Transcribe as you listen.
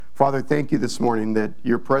Father, thank you this morning that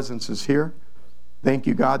your presence is here. Thank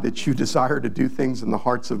you, God, that you desire to do things in the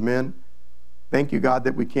hearts of men. Thank you, God,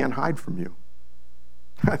 that we can't hide from you.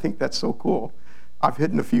 I think that's so cool. I've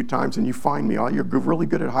hidden a few times and you find me. You're really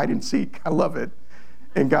good at hide and seek. I love it.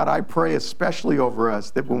 And God, I pray especially over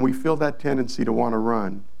us that when we feel that tendency to want to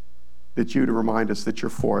run, that you to remind us that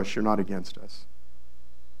you're for us, you're not against us.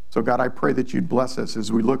 So God, I pray that you'd bless us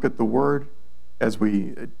as we look at the word, as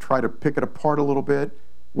we try to pick it apart a little bit.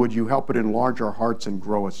 Would you help it enlarge our hearts and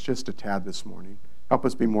grow us just a tad this morning? Help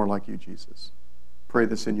us be more like you, Jesus. Pray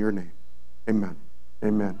this in your name. Amen.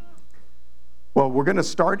 Amen. Well, we're going to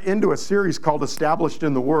start into a series called Established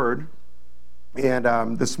in the Word.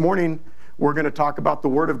 And this morning, we're going to talk about the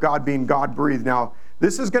Word of God being God-breathed. Now,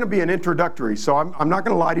 this is going to be an introductory, so I'm not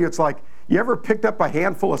going to lie to you. It's like, you ever picked up a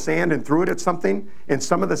handful of sand and threw it at something, and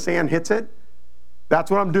some of the sand hits it? That's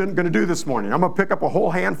what I'm going to do this morning. I'm going to pick up a whole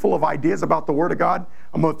handful of ideas about the Word of God.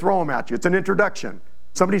 I'm going to throw them at you. It's an introduction.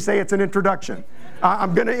 Somebody say it's an introduction.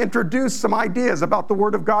 I'm going to introduce some ideas about the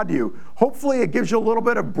Word of God to you. Hopefully it gives you a little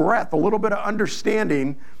bit of breadth, a little bit of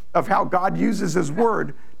understanding of how God uses His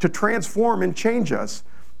Word to transform and change us.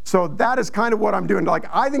 So that is kind of what I'm doing. Like,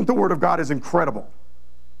 I think the Word of God is incredible.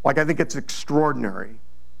 Like, I think it's extraordinary.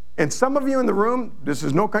 And some of you in the room,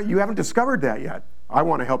 you haven't discovered that yet. I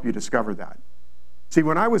want to help you discover that. See,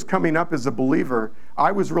 when I was coming up as a believer,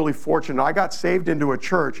 I was really fortunate. I got saved into a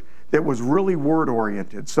church that was really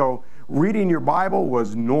word-oriented. So reading your Bible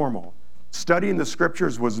was normal. Studying the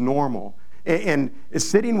scriptures was normal. And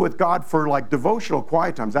sitting with God for like devotional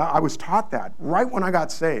quiet times, I was taught that right when I got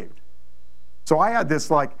saved. So I had this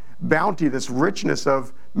like bounty, this richness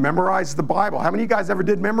of memorize the Bible. How many of you guys ever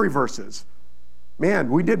did memory verses?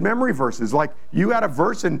 Man, we did memory verses. Like, you had a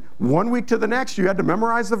verse, and 1 week to the next, you had to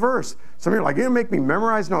memorize the verse. Some of you are like, you're going to make me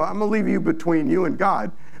memorize? No, I'm going to leave you between you and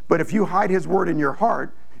God. But if you hide His Word in your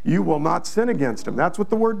heart, you will not sin against Him. That's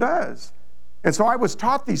what the Word does. And so I was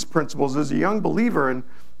taught these principles as a young believer,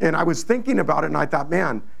 and I was thinking about it, and I thought,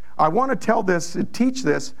 man, I want to teach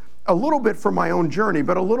this a little bit from my own journey,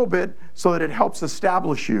 but a little bit so that it helps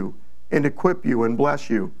establish you and equip you and bless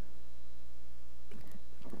you.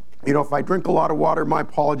 You know, if I drink a lot of water, my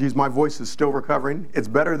apologies, my voice is still recovering. It's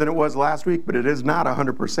better than it was last week, but it is not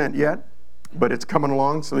 100% yet. But it's coming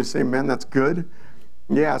along. Somebody say, man, that's good.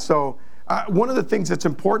 Yeah, so one of the things that's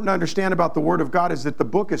important to understand about the Word of God is that the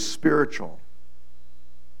book is spiritual.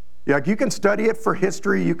 Yeah, you can study it for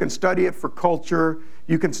history, you can study it for culture,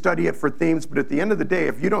 you can study it for themes, but at the end of the day,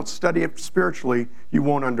 if you don't study it spiritually, you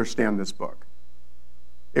won't understand this book.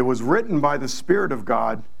 It was written by the Spirit of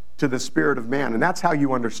God to the spirit of man, and that's how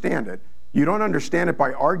you understand it. You don't understand it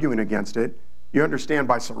by arguing against it. You understand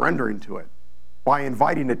by surrendering to it, by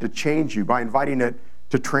inviting it to change you, by inviting it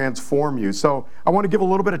to transform you. So I want to give a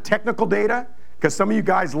little bit of technical data, because some of you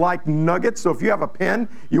guys like nuggets. So if you have a pen,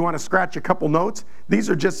 you want to scratch a couple notes. These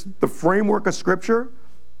are just the framework of Scripture.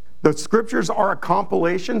 The Scriptures are a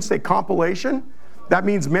compilation. Say compilation. That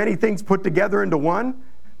means many things put together into one.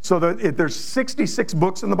 So there's 66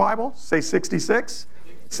 books in the Bible. Say 66.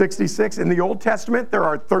 66. In the Old Testament, there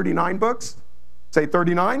are 39 books. Say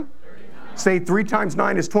 39. 39. Say 3 times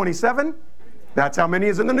 9 is 27. That's how many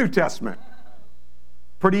is in the New Testament.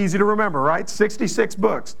 Pretty easy to remember, right? 66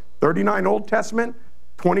 books. 39 Old Testament,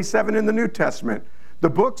 27 in the New Testament. The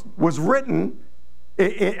book was written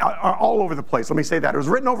all over the place. Let me say that. It was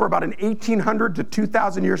written over about an 1,800 to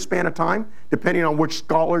 2,000 year span of time, depending on which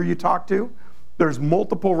scholar you talk to. There's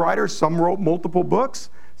multiple writers. Some wrote multiple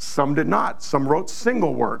books. Some did not. Some wrote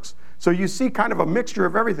single works. So you see kind of a mixture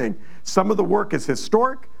of everything. Some of the work is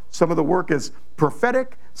historic. Some of the work is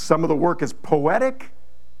prophetic. Some of the work is poetic.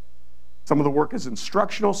 Some of the work is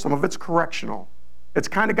instructional. Some of it's correctional. It's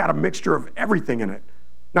kind of got a mixture of everything in it.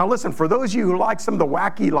 Now listen, for those of you who like some of the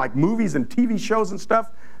wacky like movies and TV shows and stuff,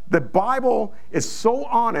 the Bible is so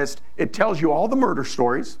honest, it tells you all the murder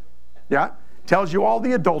stories. Yeah? Tells you all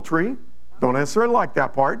the adultery. Don't necessarily like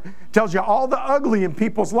that part. Tells you all the ugly in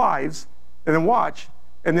people's lives, and then watch,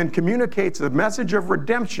 and then communicates the message of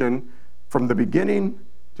redemption from the beginning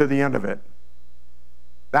to the end of it.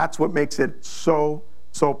 That's what makes it so,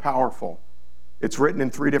 so powerful. It's written in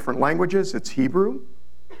 3 different languages. It's Hebrew,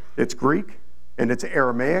 it's Greek, and it's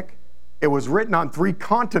Aramaic. It was written on 3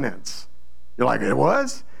 continents. You're like, it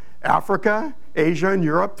was? Africa, Asia, and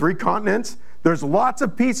Europe, 3 continents. There's lots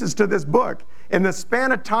of pieces to this book. And the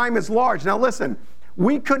span of time is large. Now listen,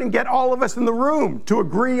 we couldn't get all of us in the room to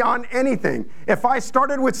agree on anything. If I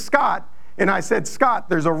started with Scott and I said, Scott,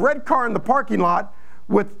 there's a red car in the parking lot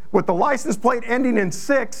with the license plate ending in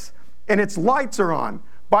 6 and its lights are on.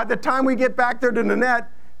 By the time we get back there to Nanette,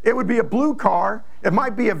 it would be a blue car, it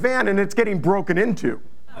might be a van, and it's getting broken into.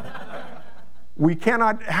 We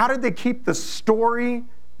cannot, how did they keep the story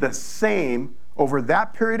the same over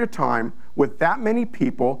that period of time with that many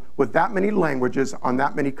people, with that many languages, on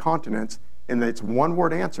that many continents? And it's one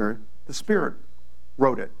word answer: the Spirit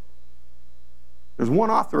wrote it. There's one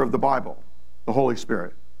author of the Bible, the Holy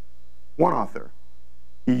Spirit. One author.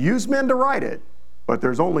 He used men to write it, but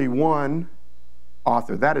there's only one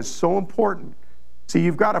author. That is so important. See,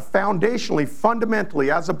 you've got to foundationally, fundamentally,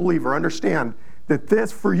 as a believer, understand that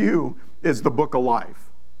this for you is the book of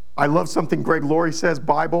life. I love something Greg Laurie says,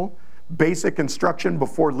 Bible, basic instruction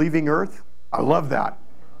before leaving earth. I love that.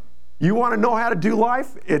 You want to know how to do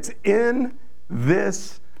life? It's in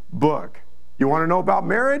this book. You want to know about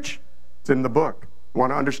marriage? It's in the book. You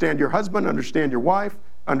want to understand your husband, understand your wife,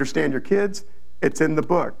 understand your kids? It's in the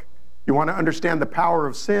book. You want to understand the power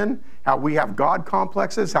of sin, how we have God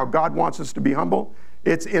complexes, how God wants us to be humble?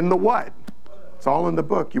 It's in the what? It's all in the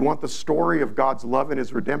book. You want the story of God's love and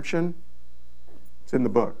his redemption? It's in the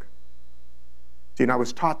book. See, and I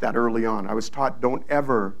was taught that early on. I was taught, don't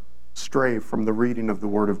ever stray from the reading of the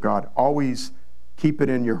Word of God. Always keep it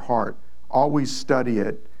in your heart. Always study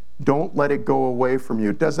it. Don't let it go away from you.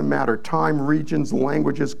 It doesn't matter. Time, regions,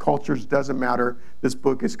 languages, cultures, doesn't matter. This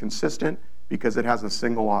book is consistent because it has a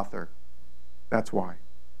single author. That's why.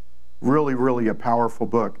 Really, really a powerful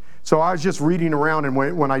book. So I was just reading around, and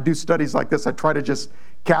when I do studies like this, I try to just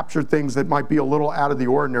capture things that might be a little out of the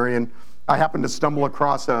ordinary. And I happened to stumble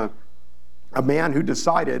across a man who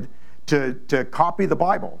decided to copy the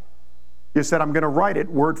Bible. He said, I'm going to write it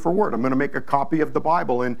word for word. I'm going to make a copy of the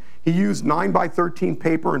Bible. And he used 9x13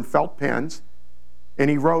 paper and felt pens. And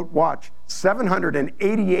he wrote, watch,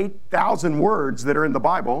 788,000 words that are in the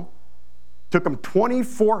Bible. Took him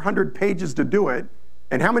 2,400 pages to do it.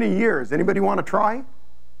 And how many years? Anybody want to try?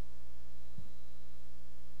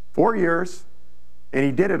 4 years. And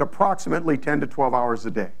he did it approximately 10 to 12 hours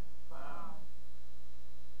a day.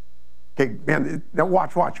 Okay, man, now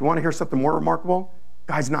watch. You want to hear something more remarkable?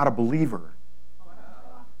 Guy's not a believer.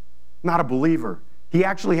 Not a believer. He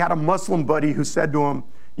actually had a Muslim buddy who said to him,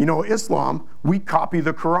 you know, Islam, we copy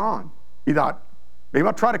the Quran. He thought, maybe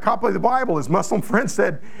I'll try to copy the Bible. His Muslim friend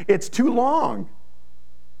said, it's too long.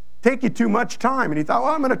 Take you too much time. And he thought,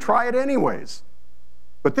 well, I'm going to try it anyways.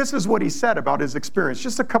 But this is what he said about his experience.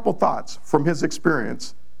 Just a couple thoughts from his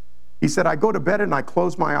experience. He said, I go to bed and I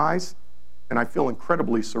close my eyes and I feel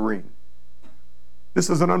incredibly serene. This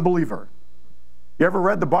is an unbeliever. You ever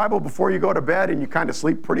read the Bible before you go to bed and you kind of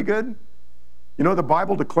sleep pretty good? You know, the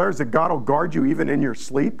Bible declares that God will guard you even in your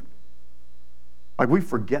sleep. Like, we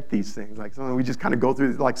forget these things. Like, we just kind of go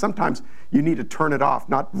through, like, sometimes you need to turn it off,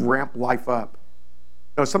 not ramp life up.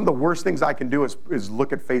 You know, some of the worst things I can do is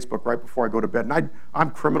look at Facebook right before I go to bed. And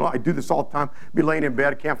I'm criminal. I do this all the time. Be laying in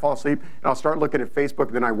bed, I can't fall asleep, and I'll start looking at Facebook,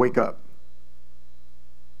 and then I wake up.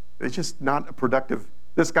 It's just not a productive.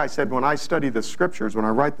 This guy said, when I study the scriptures, when I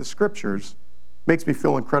write the scriptures, makes me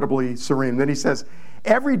feel incredibly serene. Then he says,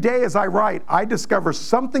 every day as I write, I discover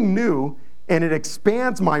something new, and it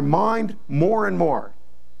expands my mind more and more.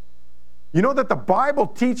 You know that the Bible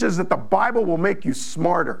teaches that the Bible will make you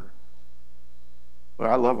smarter.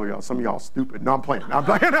 Well, I love y'all. Some of y'all stupid. No, I'm playing.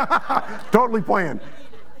 Totally playing.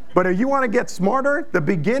 But if you want to get smarter, the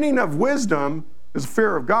beginning of wisdom is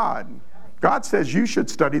fear of God. God says you should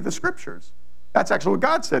study the scriptures. That's actually what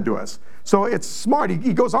God said to us. So it's smart.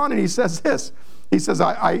 He goes on and he says this. He says,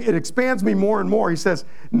 it expands me more and more. He says,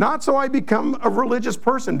 not so I become a religious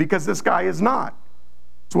person, because this guy is not.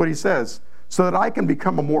 That's what he says. So that I can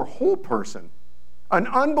become a more whole person. An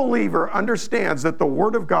unbeliever understands that the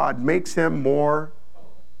Word of God makes him more.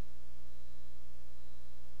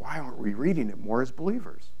 Why aren't we reading it more as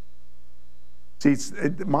believers? See,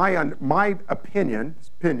 my opinion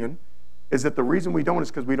is that the reason we don't is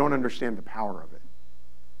because we don't understand the power of it.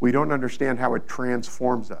 We don't understand how it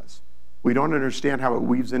transforms us. We don't understand how it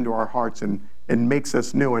weaves into our hearts and makes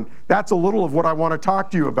us new. And that's a little of what I want to talk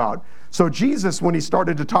to you about. So Jesus, when he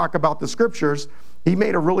started to talk about the scriptures, he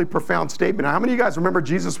made a really profound statement. Now, how many of you guys remember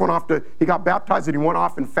Jesus he got baptized and he went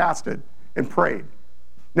off and fasted and prayed?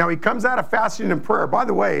 Now, he comes out of fasting and prayer. By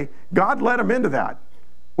the way, God led him into that,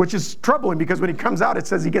 which is troubling, because when he comes out, it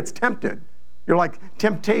says he gets tempted. You're like,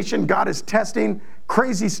 temptation, God is testing,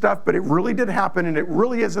 crazy stuff, but it really did happen, and it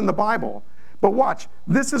really is in the Bible. But watch,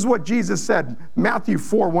 this is what Jesus said, Matthew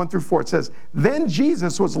 4:1-4. It says, then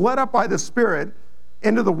Jesus was led up by the Spirit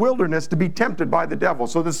into the wilderness to be tempted by the devil.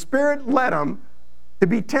 So the Spirit led him to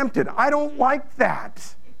be tempted. I don't like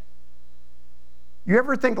that. You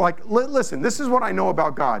ever think, like, listen, this is what I know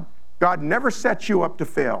about God. God never sets you up to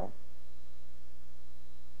fail.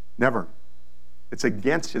 Never. It's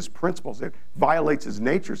against his principles. It violates his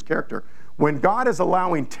nature, his character. When God is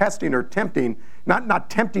allowing testing or tempting, not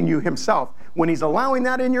tempting you himself, when he's allowing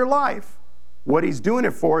that in your life, what he's doing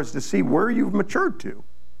it for is to see where you've matured to.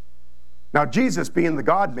 Now, Jesus being the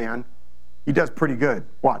God-man, he does pretty good.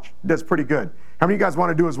 Watch, he does pretty good. How many of you guys want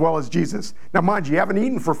to do as well as Jesus? Now, mind you, you haven't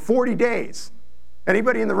eaten for 40 days.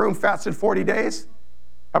 Anybody in the room fasted 40 days?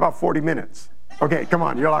 How about 40 minutes? Okay, come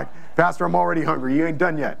on. You're like, Pastor, I'm already hungry. You ain't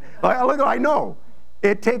done yet. I know.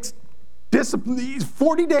 It takes discipline.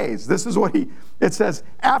 40 days. This is what it says.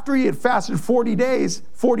 After he had fasted 40 days,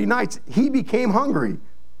 40 nights, he became hungry.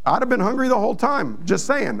 I'd have been hungry the whole time. Just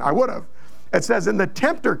saying, I would have. It says, and the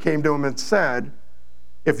tempter came to him and said,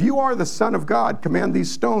 if you are the Son of God, command these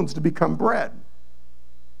stones to become bread.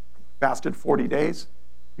 Fasted 40 days.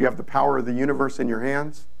 You have the power of the universe in your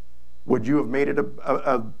hands. Would you have made it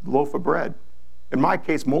a loaf of bread? In my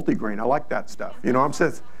case, multigrain. I like that stuff. I'm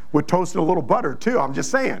saying with toast and a little butter too. I'm just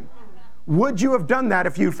saying. Would you have done that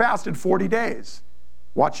if you fasted 40 days?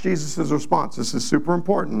 Watch Jesus' response. This is super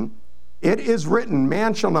important. It is written,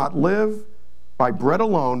 man shall not live by bread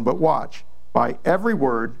alone, but watch, by every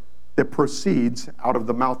word that proceeds out of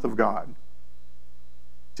the mouth of God.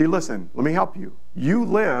 See, listen, let me help you. You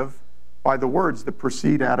live by the words that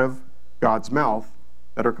proceed out of God's mouth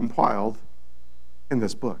that are compiled in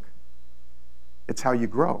this book. It's how you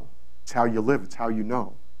grow. It's how you live. It's how you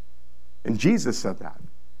know. And Jesus said that.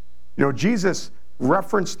 Jesus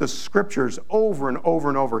referenced the scriptures over and over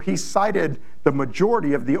and over. He cited the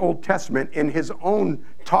majority of the Old Testament in his own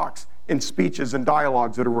talks and speeches and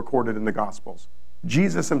dialogues that are recorded in the Gospels.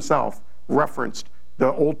 Jesus himself referenced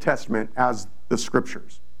the Old Testament as the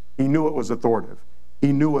scriptures. He knew it was authoritative.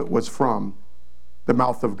 He knew it was from the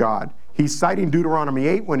mouth of God. He's citing Deuteronomy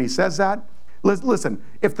 8 when he says that. Listen,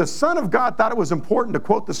 if the Son of God thought it was important to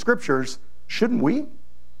quote the scriptures, shouldn't we?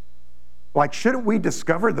 Shouldn't we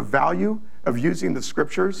discover the value of using the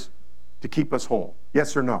scriptures to keep us whole?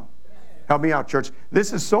 Yes or no? Help me out, church.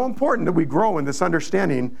 This is so important that we grow in this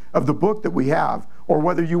understanding of the book that we have, or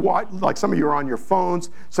whether you watch, like some of you are on your phones,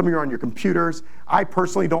 some of you are on your computers. I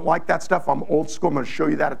personally don't like that stuff. I'm old school. I'm going to show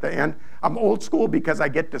you that at the end. I'm old school because I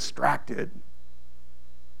get distracted.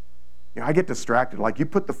 I get distracted. Like you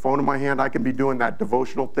put the phone in my hand, I can be doing that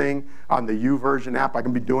devotional thing on the YouVersion app. I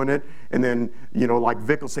can be doing it. And then, like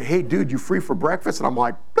Vic will say, hey, dude, you free for breakfast? And I'm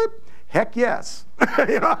like, boop, heck yes.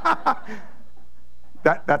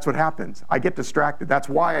 That's what happens. I get distracted. That's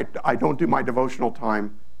why I don't do my devotional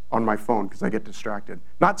time on my phone, because I get distracted.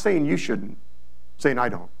 Not saying you shouldn't, saying I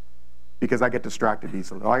don't, because I get distracted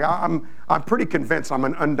easily. I'm pretty convinced I'm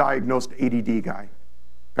an undiagnosed ADD guy.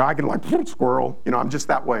 I can squirrel. I'm just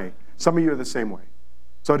that way. Some of you are the same way.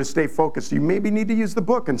 So to stay focused, you maybe need to use the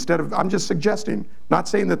book instead of, I'm just suggesting, not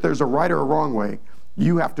saying that there's a right or a wrong way.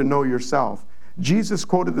 You have to know yourself. Jesus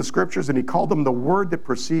quoted the scriptures and he called them the word that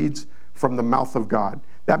proceeds from the mouth of God.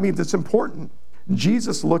 That means it's important.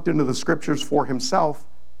 Jesus looked into the scriptures for himself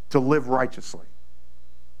to live righteously.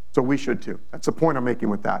 So we should too. That's the point I'm making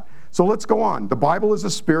with that. So let's go on. The Bible is a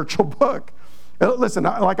spiritual book. Listen,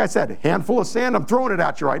 like I said, handful of sand, I'm throwing it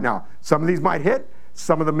at you right now. Some of these might hit,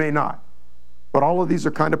 some of them may not. But all of these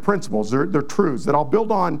are kind of principles. They're truths that I'll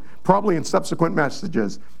build on probably in subsequent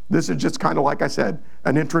messages. This is just kind of, like I said,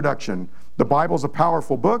 an introduction. The Bible's a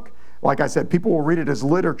powerful book. Like I said, people will read it as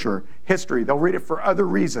literature, history. They'll read it for other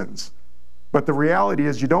reasons. But the reality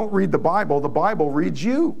is you don't read the Bible reads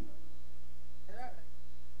you.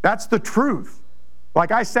 That's the truth.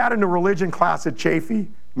 Like I sat in a religion class at Chaffey,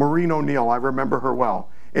 Maureen O'Neill, I remember her well.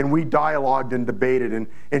 And we dialogued and debated.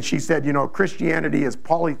 And she said, Christianity is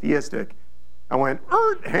polytheistic. I went,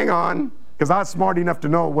 hang on, because I was smart enough to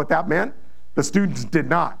know what that meant. The students did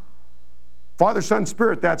not. Father, Son,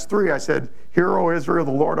 Spirit, that's three. I said, Hear, O Israel,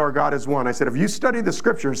 the Lord our God is one. I said, if you study the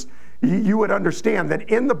scriptures, you would understand that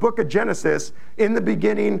in the book of Genesis, in the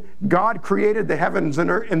beginning, God created the heavens and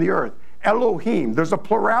the earth. Elohim. There's a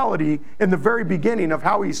plurality in the very beginning of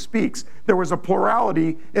how he speaks. There was a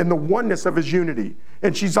plurality in the oneness of his unity.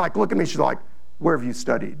 And she's like, look at me, she's like, where have you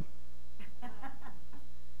studied?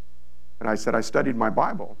 And I said, I studied my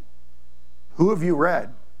Bible. Who have you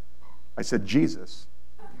read? I said, Jesus.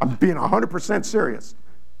 I'm being 100% serious.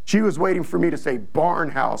 She was waiting for me to say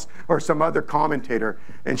Barnhouse or some other commentator.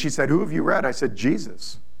 And she said, who have you read? I said,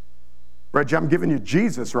 Jesus. Reggie, I'm giving you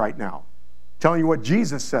Jesus right now. Telling you what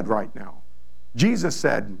Jesus said right now. Jesus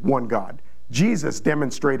said one God. Jesus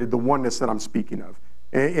demonstrated the oneness that I'm speaking of.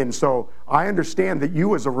 And so I understand that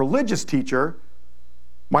you as a religious teacher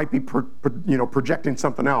might be projecting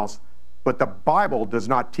something else, but the Bible does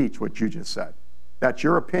not teach what you just said. That's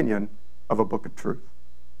your opinion of a book of truth.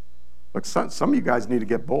 Look, some of you guys need to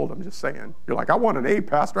get bold, I'm just saying. You're like, I want an A,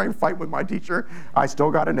 Pastor. I ain't fighting with my teacher. I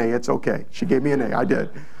still got an A. It's okay. She gave me an A. I did.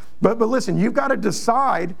 But listen, you've got to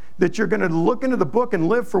decide that you're going to look into the book and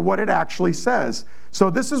live for what it actually says.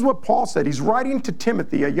 So this is what Paul said. He's writing to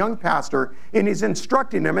Timothy, a young pastor, and he's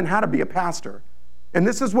instructing him in how to be a pastor. And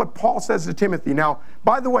this is what Paul says to Timothy. Now,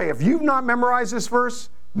 by the way, if you've not memorized this verse,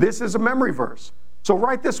 this is a memory verse. So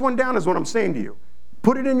write this one down is what I'm saying to you.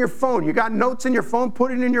 Put it in your phone. You got notes in your phone,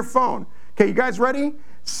 put it in your phone. Okay, you guys ready?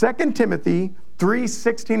 2 Timothy 3,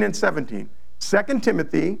 16 and 17. 2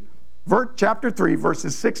 Timothy chapter 3,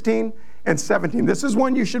 verses 16 and 17. This is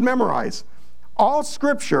one you should memorize. All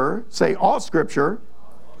Scripture, say all Scripture,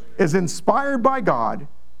 is inspired by God.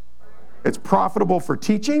 It's profitable for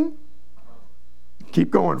teaching. Keep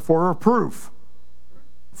going. For reproof.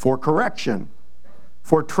 For correction.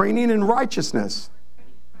 For training in righteousness.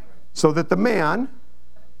 So that the man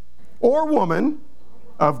or woman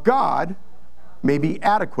of God may be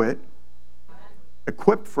adequate,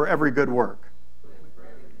 equipped for every good work.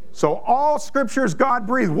 So all Scripture is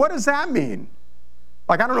God-breathed. What does that mean?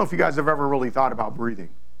 Like, I don't know if you guys have ever really thought about breathing.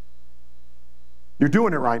 You're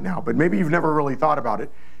doing it right now, but maybe you've never really thought about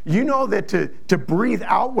it. You know that to breathe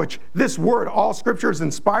out, which this word, all Scripture is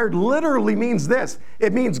inspired, literally means this.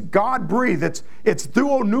 It means God-breathed. It's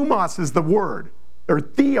theopneumos is the word, or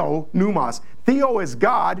theopneumos. Theo is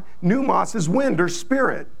God, pneumos is wind or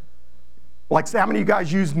spirit. Like, how many of you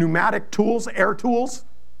guys use pneumatic tools, air tools?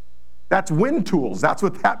 That's wind tools. That's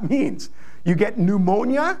what that means. You get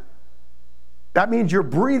pneumonia, that means your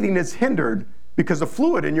breathing is hindered because of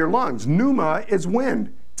fluid in your lungs. Pneuma is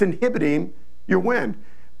wind. It's inhibiting your wind.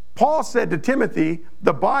 Paul said to Timothy,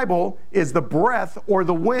 the Bible is the breath or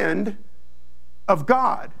the wind of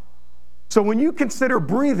God. So when you consider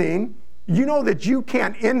breathing, you know that you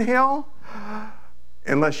can't inhale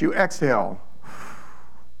unless you exhale.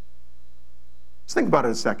 Just think about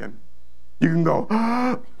it a second. You can go,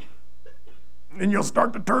 and you'll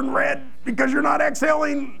start to turn red because you're not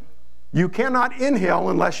exhaling. You cannot inhale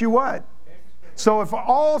unless you what? So if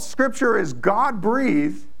all Scripture is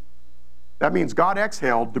God-breathed, that means God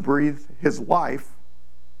exhaled to breathe His life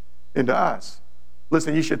into us.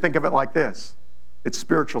 Listen, you should think of it like this. It's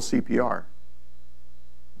spiritual CPR.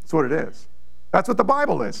 That's what it is. That's what the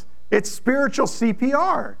Bible is. It's spiritual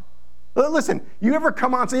CPR. Listen, you ever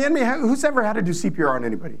come on and say, who's ever had to do CPR on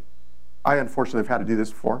anybody? I unfortunately have had to do this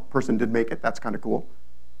before. Person did make it. That's kind of cool.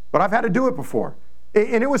 But I've had to do it before.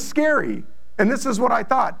 And it was scary. And this is what I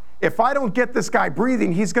thought. If I don't get this guy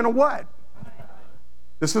breathing, he's going to what?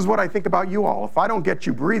 This is what I think about you all. If I don't get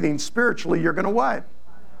you breathing spiritually, you're going to what?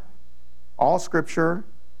 All Scripture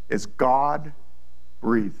is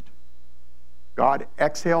God-breathed. God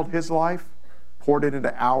exhaled His life, poured it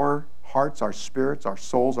into our hearts, our spirits, our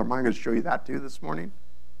souls, our mind. I'm going to show you that too this morning.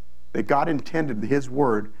 That God intended His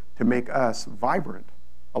Word to make us vibrant,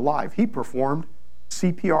 alive. He performed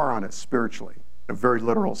CPR on us spiritually, in a very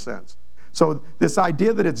literal sense. So this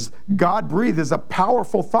idea that it's God-breathed is a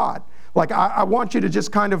powerful thought. Like, I want you to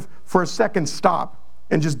just kind of, for a second, stop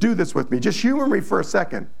and just do this with me. Just humor me for a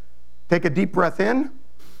second. Take a deep breath in.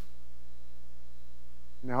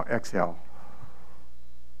 Now exhale.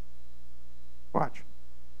 Watch.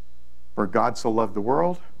 For God so loved the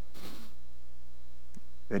world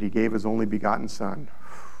that He gave His only begotten Son.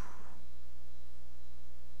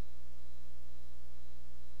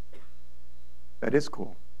 That is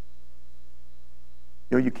cool.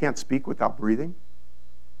 You know, you can't speak without breathing.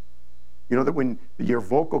 You know that when your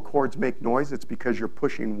vocal cords make noise, it's because you're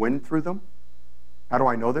pushing wind through them? How do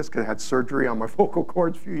I know this? Because I had surgery on my vocal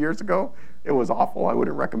cords a few years ago. It was awful. I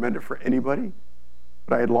wouldn't recommend it for anybody.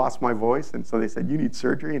 But I had lost my voice, and so they said, you need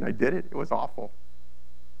surgery, and I did it. It was awful.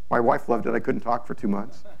 My wife loved it. I couldn't talk for 2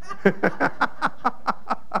 months.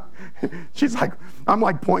 She's like, I'm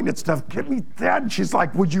like pointing at stuff, get me that. And she's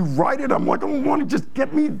like, would you write it? I'm like, I don't want to just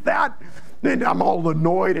get me that. And I'm all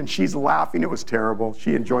annoyed, and she's laughing. It was terrible.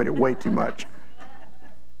 She enjoyed it way too much.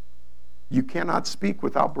 You cannot speak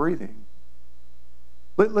without breathing.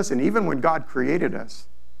 Listen, even when God created us,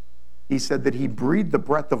 He said that He breathed the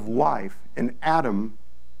breath of life, and Adam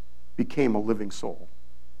became a living soul.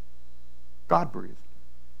 God breathed.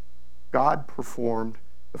 God performed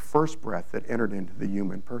the first breath that entered into the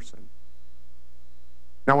human person.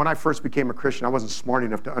 Now, when I first became a Christian, I wasn't smart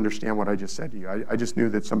enough to understand what I just said to you. I just knew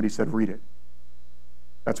that somebody said, read it.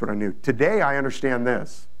 That's what I knew. Today, I understand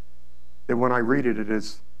this, that when I read it, it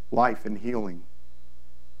is life and healing.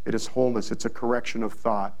 It is wholeness. It's a correction of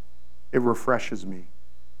thought. It refreshes me,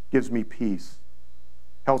 gives me peace,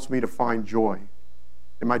 helps me to find joy.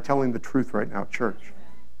 Am I telling the truth right now, church?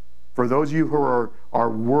 For those of you who are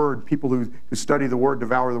word, people who study the word,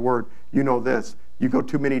 devour the word, you know this. You go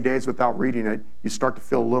too many days without reading it, you start to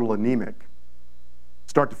feel a little anemic.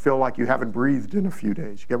 Start to feel like you haven't breathed in a few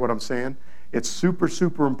days. You get what I'm saying? It's super,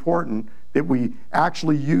 super important that we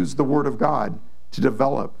actually use the Word of God to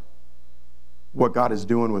develop what God is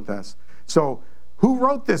doing with us. So, who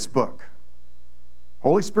wrote this book?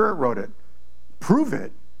 Holy Spirit wrote it. Prove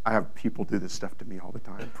it. I have people do this stuff to me all the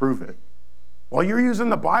time. Prove it. Well, you're using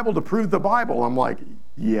the Bible to prove the Bible. I'm like,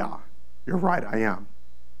 yeah, you're right, I am.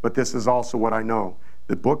 But this is also what I know.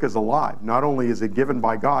 The book is alive. Not only is it given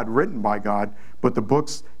by God, written by God, but the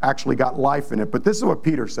book's actually got life in it. But this is what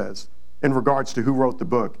Peter says in regards to who wrote the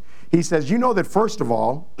book. He says, you know that first of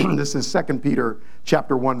all, this is 2 Peter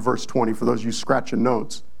chapter 1, verse 20, for those of you scratching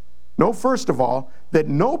notes. Know first of all that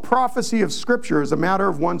no prophecy of Scripture is a matter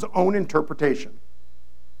of one's own interpretation.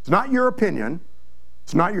 It's not your opinion.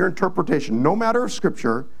 It's not your interpretation. No matter of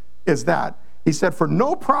Scripture is that. He said, for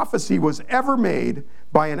no prophecy was ever made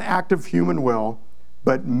by an act of human will,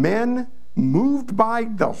 but men moved by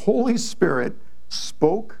the Holy Spirit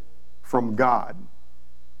spoke from God.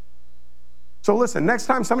 So listen, next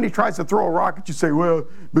time somebody tries to throw a rock at you, say, well,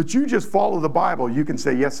 but you just follow the Bible. You can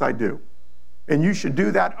say, yes, I do. And you should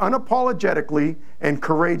do that unapologetically and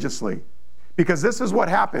courageously. Because this is what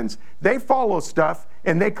happens. They follow stuff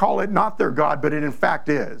and they call it not their God, but it in fact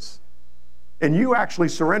is. And you actually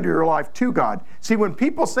surrender your life to God. See, when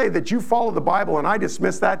people say that you follow the Bible and I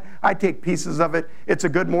dismiss that, I take pieces of it, it's a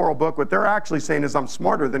good moral book, what they're actually saying is I'm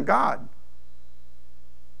smarter than God.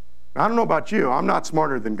 I don't know about you, I'm not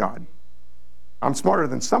smarter than God. I'm smarter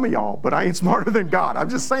than some of y'all, but I ain't smarter than God. I'm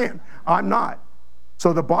just saying, I'm not.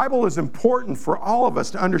 So the Bible is important for all of us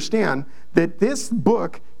to understand that this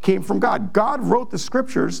book came from God. God wrote the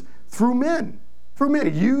Scriptures through men. Through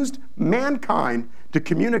men. He used mankind to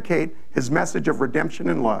communicate his message of redemption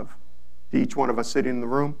and love to each one of us sitting in the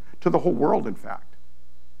room, to the whole world, in fact.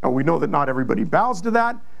 Now, we know that not everybody bows to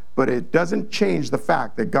that, but it doesn't change the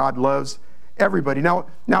fact that God loves everybody. Now,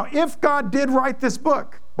 if God did write this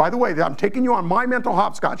book, by the way, I'm taking you on my mental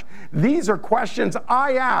hopscotch. These are questions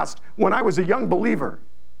I asked when I was a young believer.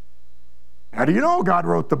 How do you know God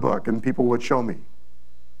wrote the book? And people would show me.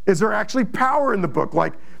 Is there actually power in the book?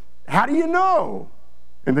 Like, how do you know?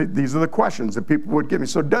 And these are the questions that people would give me.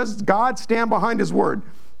 So does God stand behind his word?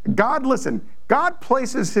 God, listen, God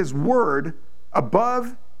places his word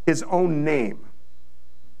above his own name.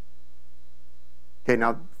 Okay,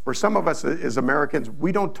 now, for some of us as Americans,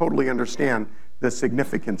 we don't totally understand the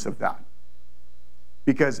significance of that.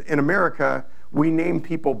 Because in America, we name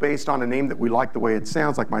people based on a name that we like the way it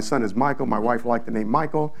sounds. Like my son is Michael. My wife liked the name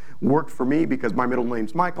Michael. Worked for me because my middle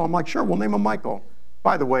name's Michael. I'm like, sure, we'll name him Michael.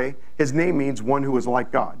 By the way, his name means one who is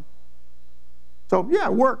like God. So yeah,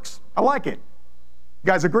 it works. I like it. You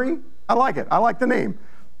guys agree? I like it. I like the name.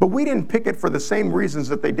 But we didn't pick it for the same reasons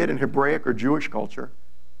that they did in Hebraic or Jewish culture.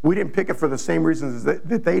 We didn't pick it for the same reasons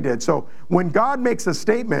that they did. So when God makes a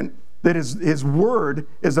statement that his word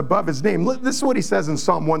is above his name, this is what he says in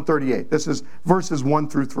Psalm 138. This is verses 1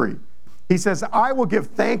 through 3. He says, I will give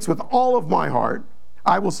thanks with all of my heart.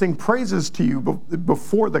 I will sing praises to you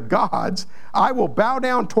before the gods. I will bow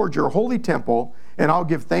down toward your holy temple, and I'll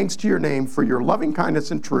give thanks to your name for your loving kindness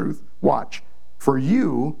and truth. Watch. For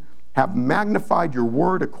you have magnified your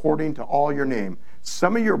word according to all your name.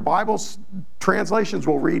 Some of your Bible translations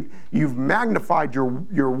will read, you've magnified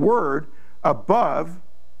your word above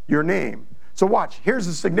your name. So watch. Here's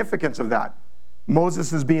the significance of that.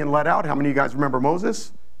 Moses is being led out. How many of you guys remember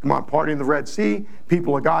Moses? Come on, party in the Red Sea.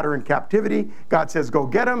 People of God are in captivity. God says, go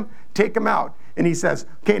get them, take them out. And he says,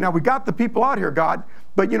 okay, now we got the people out here, God,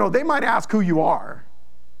 but they might ask who you are.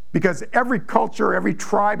 Because every culture, every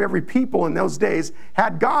tribe, every people in those days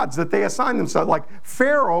had gods that they assigned themselves. Like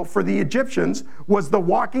Pharaoh for the Egyptians was the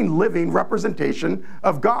walking, living representation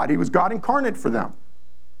of God. He was God incarnate for them.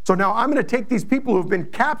 So now I'm going to take these people who have been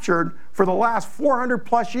captured for the last 400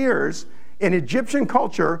 plus years in Egyptian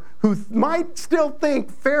culture who might still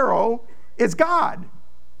think Pharaoh is God.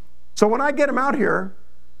 So when I get them out here,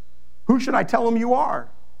 who should I tell them you are?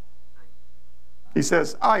 He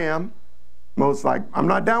says, I am. Moses like, I'm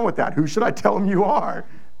not down with that. Who should I tell them you are?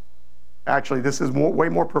 Actually, this is way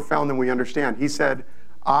more profound than we understand. He said,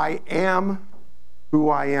 I am who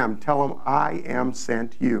I am. Tell them I am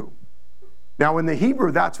sent you. Now, in the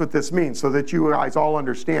Hebrew, that's what this means, so that you guys all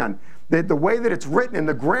understand that the way that it's written and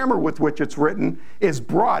the grammar with which it's written is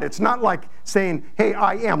broad. It's not like saying, hey,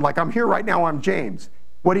 I am, like I'm here right now, I'm James.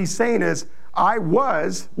 What he's saying is, I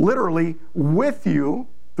was literally with you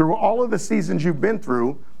through all of the seasons you've been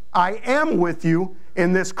through. I am with you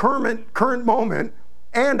in this current moment,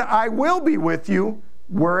 and I will be with you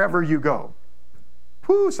wherever you go.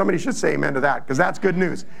 Whew, somebody should say amen to that, because that's good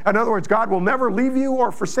news. In other words, God will never leave you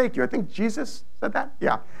or forsake you. I think Jesus said that.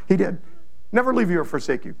 Yeah, he did. Never leave you or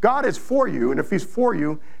forsake you. God is for you, and if he's for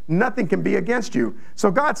you, nothing can be against you.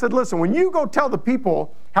 So God said, listen, when you go tell the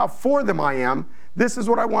people how for them I am, this is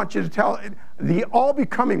what I want you to tell. The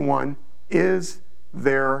all-becoming one is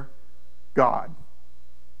their God.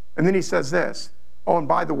 And then he says this, oh, and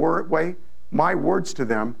by the way, my words to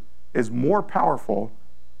them is more powerful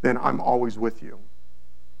than I'm always with you.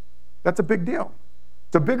 That's a big deal.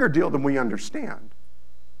 It's a bigger deal than we understand.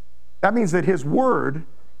 That means that his word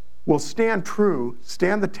will stand true,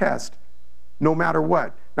 stand the test, no matter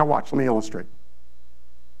what. Now watch, let me illustrate.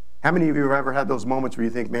 How many of you have ever had those moments where you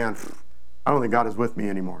think, man, I don't think God is with me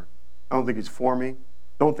anymore. I don't think he's for me.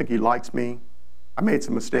 Don't think he likes me. I made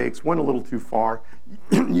some mistakes, went a little too far.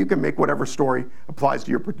 You can make whatever story applies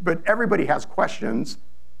to your, but everybody has questions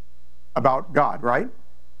about God, right?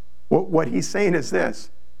 What he's saying is this,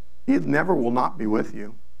 he never will not be with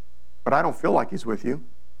you, but I don't feel like he's with you.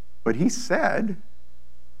 But he said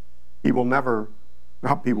he will never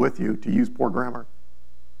not be with you, to use poor grammar.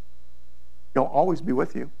 He'll always be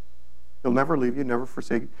with you. He'll never leave you, never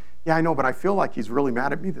forsake you. Yeah, I know, but I feel like he's really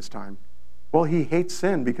mad at me this time. Well, he hates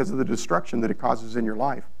sin because of the destruction that it causes in your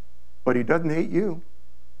life. But he doesn't hate you.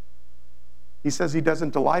 He says he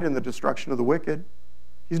doesn't delight in the destruction of the wicked.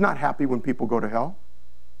 He's not happy when people go to hell.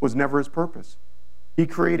 It was never his purpose. He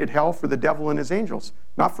created hell for the devil and his angels,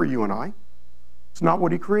 not for you and I. It's not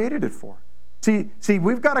what he created it for. See,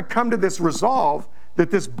 we've got to come to this resolve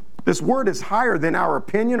that this word is higher than our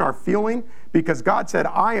opinion, our feeling, because God said,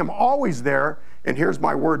 I am always there, and here's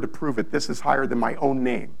my word to prove it. This is higher than my own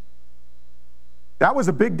name. That was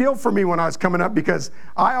a big deal for me when I was coming up, because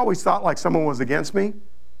I always thought like someone was against me.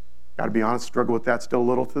 Got to be honest, struggle with that still a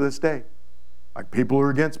little to this day. Like people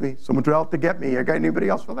are against me. Someone out to get me. Anybody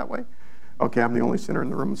else feel that way? Okay, I'm the only sinner in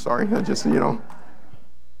the room. Sorry.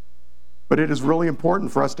 But it is really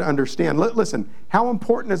important for us to understand. Listen, how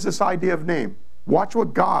important is this idea of name? Watch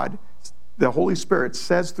what God, the Holy Spirit,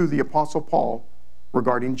 says through the Apostle Paul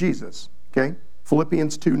regarding Jesus. Okay?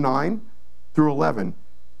 Philippians 2:9 through 11.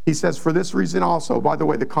 He says, for this reason also, by the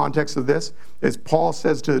way, the context of this is Paul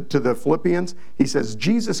says to the Philippians, he says,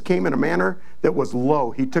 Jesus came in a manner that was low.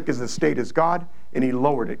 He took his estate as God and he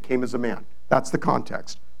lowered it, came as a man. That's the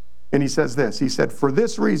context. And he says this, he said, for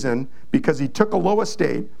this reason, because he took a low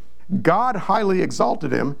estate, God highly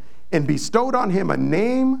exalted him and bestowed on him a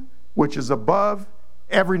name which is above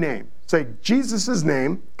every name. Say, Jesus'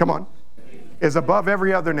 name, come on, is above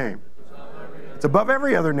every other name. It's above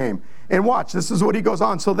every other name. And watch, this is what he goes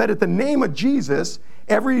on. So that at the name of Jesus,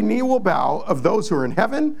 every knee will bow of those who are in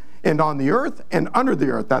heaven and on the earth and under the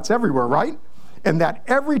earth. That's everywhere, right? And that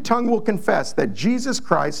every tongue will confess that Jesus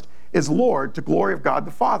Christ is Lord to glory of God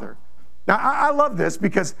the Father. Now, I love this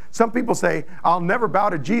because some people say, I'll never bow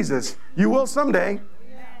to Jesus. You will someday.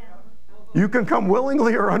 You can come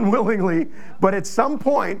willingly or unwillingly, but at some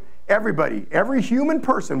point, everybody, every human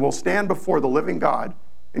person will stand before the living God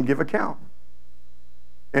and give account.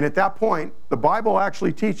 And at that point, the Bible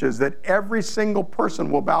actually teaches that every single person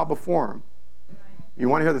will bow before him. You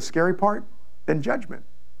want to hear the scary part? Then judgment.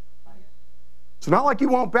 It's not like you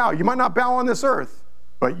won't bow. You might not bow on this earth,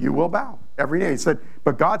 but you will bow every day. He said,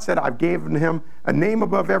 but God said, I've given him a name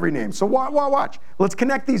above every name. So watch. Let's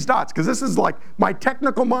connect these dots, because this is like my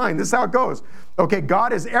technical mind. This is how it goes. Okay,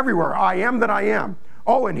 God is everywhere. I am that I am.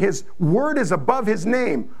 Oh, and his word is above his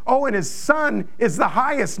name. Oh, and his son is the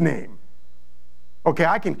highest name. Okay,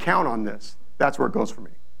 I can count on this. That's where it goes for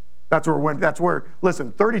me. That's where,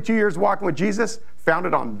 listen, 32 years walking with Jesus,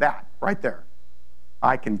 founded on that right there.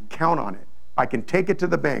 I can count on it. I can take it to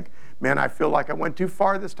the bank. Man, I feel like I went too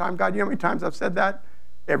far this time. God, you know how many times I've said that?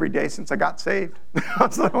 Every day since I got saved. I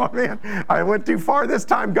was like, oh man, I went too far this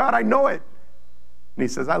time. God, I know it. And he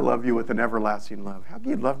says, I love you with an everlasting love. How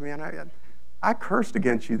can you love me? And I cursed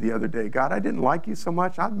against you the other day. God, I didn't like you so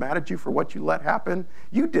much. I'm mad at you for what you let happen.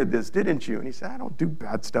 You did this, didn't you? And he said, I don't do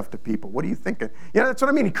bad stuff to people. What are you thinking? Yeah, that's what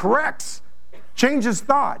I mean. He corrects, changes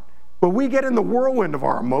thought. But we get in the whirlwind of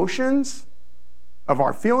our emotions, of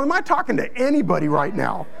our feeling. Am I talking to anybody right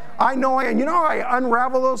now? I know I am. You know how I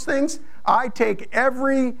unravel those things? I take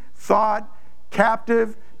every thought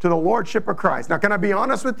captive to the Lordship of Christ. Now, can I be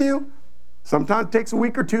honest with you? Sometimes it takes a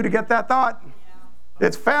week or two to get that thought.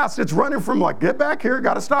 It's fast. It's running from like, get back here,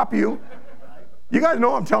 got to stop you. You guys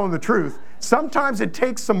know I'm telling the truth. Sometimes it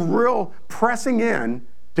takes some real pressing in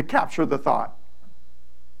to capture the thought.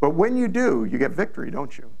 But when you do, you get victory,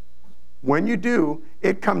 don't you? When you do,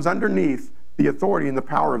 it comes underneath the authority and the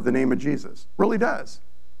power of the name of Jesus. Really does.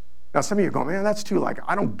 Now, some of you go, man, that's too like,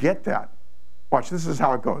 I don't get that. Watch, this is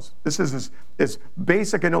how it goes. This is as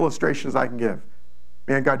basic an illustration as I can give.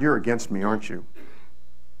 Man, God, you're against me, aren't you?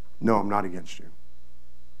 No, I'm not against you.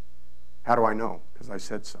 How do I know? Because I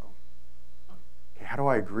said so. Okay, how do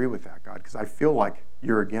I agree with that, God? Because I feel like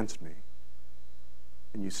you're against me.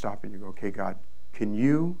 And you stop and you go, okay, God, can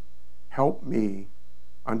you help me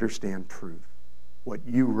understand truth, what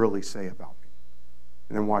you really say about me?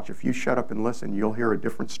 And then watch, if you shut up and listen, you'll hear a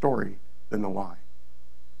different story than the lie.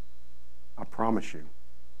 I promise you.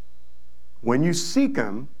 When you seek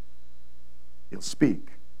him, he'll speak.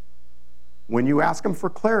 When you ask him for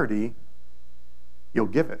clarity, he'll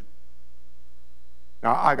give it.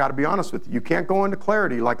 Now, I got to be honest with you. You can't go into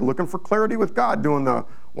clarity like looking for clarity with God, doing the,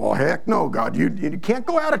 well, heck no, God. You can't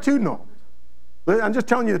go attitudinal. I'm just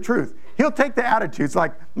telling you the truth. He'll take the attitudes.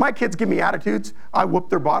 Like, my kids give me attitudes. I whoop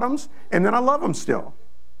their bottoms, and then I love them still.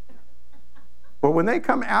 But when they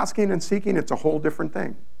come asking and seeking, it's a whole different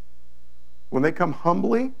thing. When they come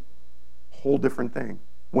humbly, whole different thing.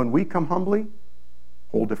 When we come humbly,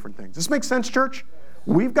 whole different things. Does this make sense, church?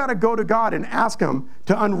 We've got to go to God and ask him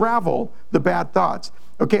to unravel the bad thoughts.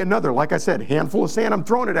 Okay, another, like I said, handful of sand, I'm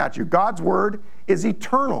throwing it at you. God's word is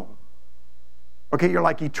eternal. Okay, you're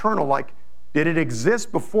like, eternal, like, did it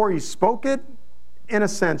exist before he spoke it? In a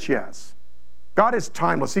sense, yes. God is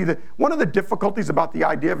timeless. See, one of the difficulties about the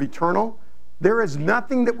idea of eternal, there is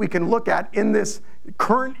nothing that we can look at in this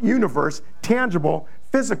current universe, tangible,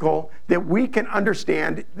 physical, that we can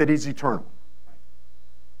understand that is eternal.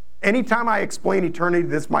 Anytime I explain eternity,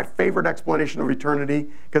 this is my favorite explanation of eternity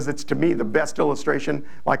because it's, to me, the best illustration.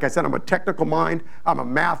 Like I said, I'm a technical mind. I'm a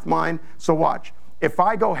math mind. So watch. If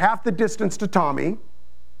I go half the distance to Tommy,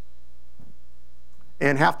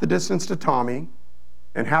 and half the distance to Tommy,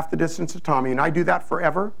 and half the distance to Tommy, and I do that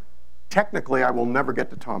forever, technically I will never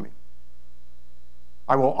get to Tommy.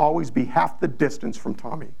 I will always be half the distance from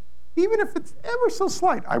Tommy. Even if it's ever so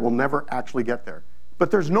slight, I will never actually get there.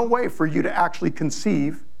 But there's no way for you to actually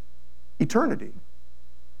conceive eternity.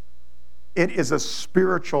 It is a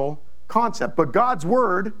spiritual concept. But God's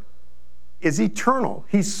word is eternal.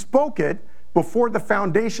 He spoke it before the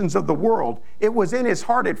foundations of the world. It was in his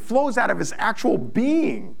heart. It flows out of his actual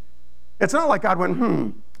being. It's not like God went,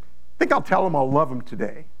 I think I'll tell him I'll love him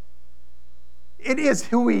today. It is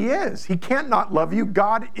who he is. He can't not love you.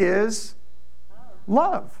 God is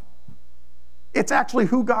love. It's actually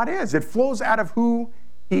who God is. It flows out of who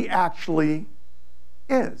he actually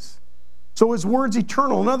is. So his word's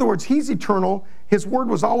eternal. In other words, he's eternal. His word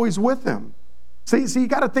was always with him. See, you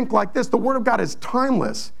got to think like this. The word of God is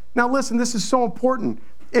timeless. Now listen, this is so important.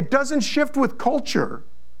 It doesn't shift with culture.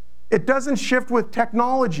 It doesn't shift with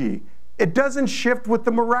technology. It doesn't shift with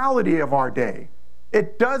the morality of our day.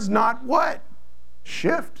 It does not what?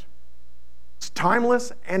 Shift. It's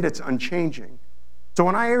timeless and it's unchanging. So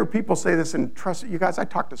when I hear people say this, and trust you guys, I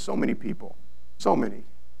talk to so many people, so many.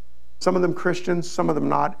 Some of them Christians, some of them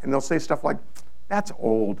not, and they'll say stuff like, that's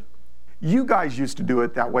old. You guys used to do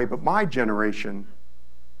it that way, but my generation,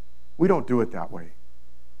 we don't do it that way.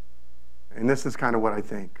 And this is kind of what I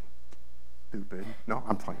think. Stupid. No,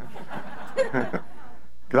 I'm playing. Because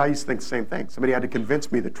I used to think the same thing. Somebody had to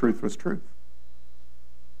convince me that truth was truth.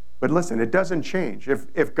 But listen, it doesn't change.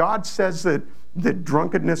 If God says that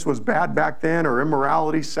drunkenness was bad back then, or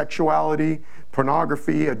immorality, sexuality,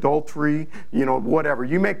 pornography, adultery, whatever,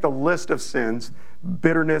 you make the list of sins,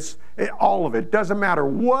 bitterness, all of it. Doesn't matter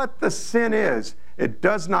what the sin is, it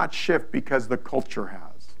does not shift because the culture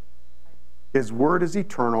has. His word is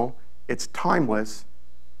eternal, it's timeless,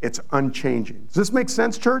 it's unchanging. Does this make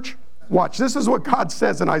sense, church? Watch, this is what God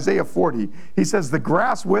says in Isaiah 40. He says, the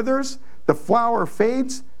grass withers, the flower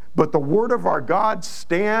fades, but the word of our God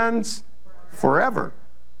stands forever.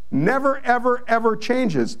 Never, ever, ever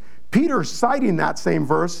changes. Peter, citing that same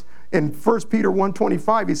verse in 1 Peter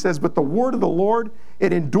 1:25, he says, but the word of the Lord,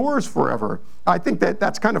 it endures forever. I think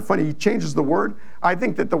that's kind of funny. He changes the word. I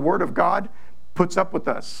think that the word of God puts up with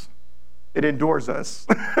us. It endures us.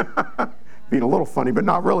 Being a little funny, but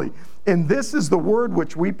not really. And this is the word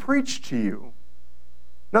which we preach to you.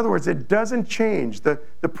 In other words, it doesn't change. The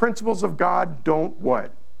principles of God don't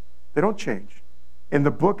what? They don't change. And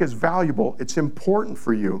the book is valuable. It's important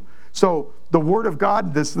for you. So the word of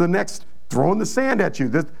God, this is the next, throwing the sand at you.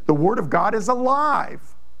 The word of God is alive.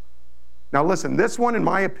 Now listen, this one, in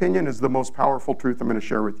my opinion, is the most powerful truth I'm going to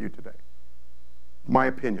share with you today. My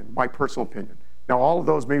opinion, my personal opinion. Now all of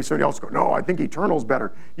those, maybe somebody else go, no, I think eternal's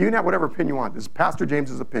better. You can have whatever opinion you want. This is Pastor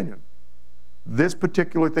James's opinion. This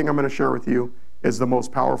particular thing I'm going to share with you is the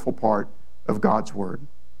most powerful part of God's word.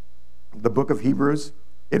 The book of Hebrews,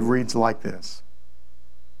 it reads like this.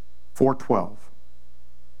 4:12.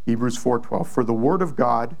 Hebrews 4:12. For the word of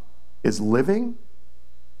God is living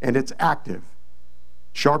and it's active,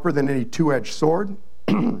 sharper than any two-edged sword.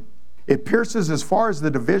 It pierces as far as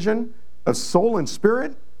the division of soul and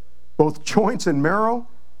spirit, both joints and marrow,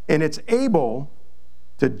 and it's able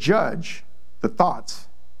to judge the thoughts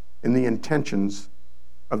and the intentions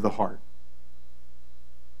of the heart.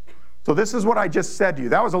 So this is what I just said to you.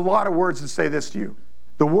 That was a lot of words to say this to you.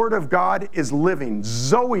 The Word of God is living,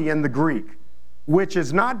 Zoe in the Greek, which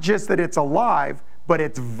is not just that it's alive, but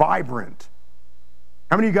it's vibrant.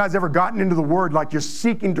 How many of you guys ever gotten into the Word like you're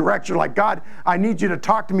seeking direction, like, God, I need you to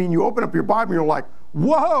talk to me, and you open up your Bible and you're like,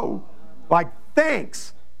 whoa, like,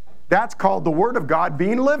 thanks. That's called the Word of God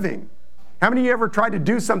being living. How many of you ever tried to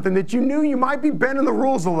do something that you knew you might be bending the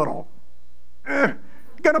rules a little?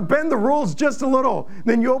 Got to bend the rules just a little.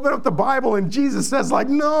 Then you open up the Bible and Jesus says, like,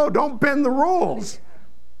 no, don't bend the rules.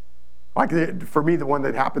 Like, for me, the one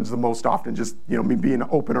that happens the most often, just, me being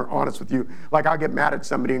open or honest with you, like, I'll get mad at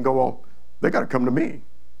somebody and go, well, they got to come to me.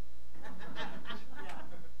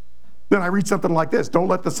 Then I read something like this, don't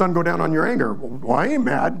let the sun go down on your anger. Well, I ain't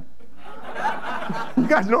mad. You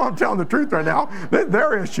guys know I'm telling the truth right now.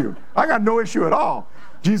 Their issue. I got no issue at all.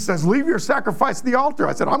 Jesus says, leave your sacrifice at the altar.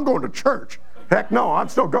 I said, I'm going to church. Heck no, I'm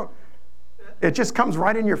still going. It just comes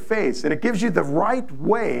right in your face, and it gives you the right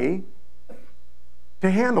way to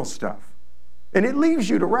handle stuff. And it leaves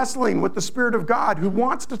you to wrestling with the Spirit of God who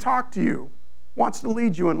wants to talk to you, wants to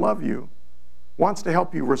lead you and love you, wants to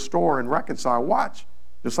help you restore and reconcile. Watch,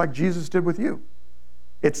 just like Jesus did with you.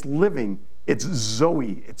 It's living. It's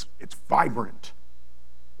Zoe. It's vibrant.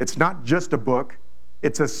 It's not just a book.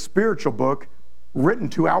 It's a spiritual book written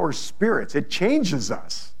to our spirits. It changes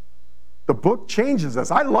us. The book changes us.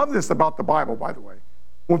 I love this about the Bible, by the way.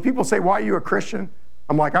 When people say, why are you a Christian?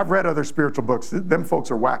 I'm like, I've read other spiritual books. Them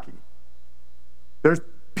folks are wacky. There's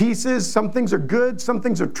pieces. Some things are good. Some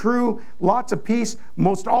things are true. Lots of peace.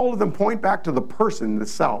 Most all of them point back to the person, the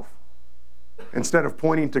self, instead of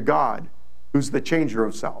pointing to God, who's the changer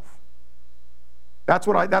of self. That's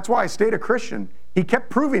why I stayed a Christian. He kept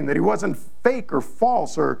proving that he wasn't fake or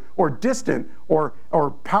false or distant or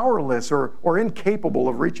powerless or incapable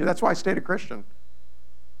of reaching. That's why I stayed a Christian.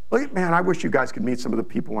 Look, man, I wish you guys could meet some of the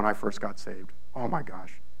people when I first got saved. Oh my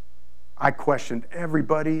gosh. I questioned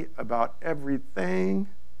everybody about everything.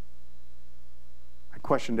 I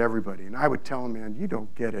questioned everybody. And I would tell them, man, you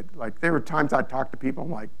don't get it. Like, there were times I'd talk to people,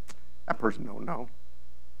 I'm like, that person don't know.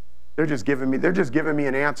 They're just giving me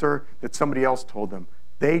an answer that somebody else told them.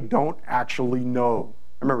 They don't actually know.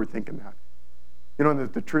 I remember thinking that. You know,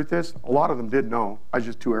 the truth is, a lot of them did know. I was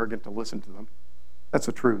just too arrogant to listen to them. That's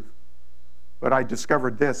the truth. But I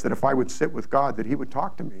discovered this, that if I would sit with God, that he would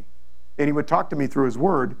talk to me. And he would talk to me through his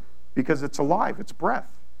word because it's alive, it's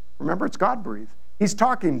breath. Remember, it's God-breathed. He's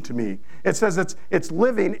talking to me. It says it's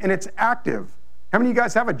living and it's active. How many of you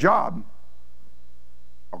guys have a job?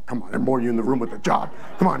 Oh, come on, there are more of you in the room with a job.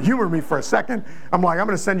 Come on, humor me for a second. I'm like, I'm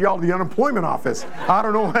going to send you all to the unemployment office. I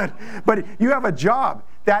don't know what. But you have a job.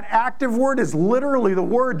 That active word is literally the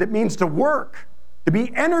word that means to work, to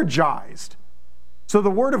be energized. So the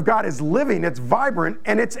Word of God is living, it's vibrant,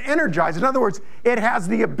 and it's energized. In other words, it has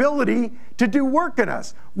the ability to do work in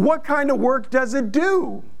us. What kind of work does it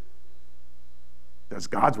do? It does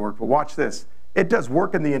God's work, but watch this. It does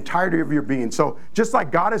work in the entirety of your being. So just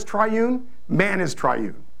like God is triune, man is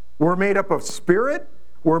triune. We're made up of spirit,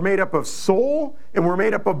 we're made up of soul, and we're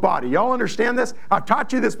made up of body. Y'all understand this? I've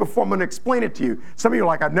taught you this before. I'm going to explain it to you. Some of you are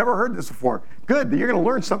like, I've never heard this before. Good, you're going to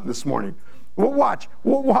learn something this morning. Well, watch.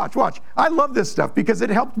 I love this stuff because it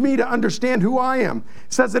helped me to understand who I am.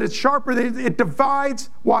 It says that it's sharper, that it divides,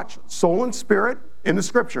 watch, soul and spirit in the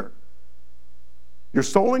scripture. Your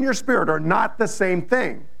soul and your spirit are not the same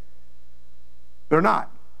thing. They're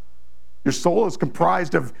not. Your soul is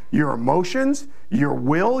comprised of your emotions, your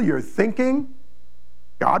will, your thinking.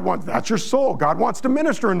 That's your soul. God wants to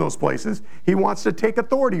minister in those places. He wants to take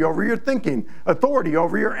authority over your thinking, authority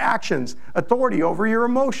over your actions, authority over your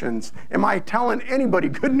emotions. Am I telling anybody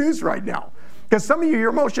good news right now? Because some of you,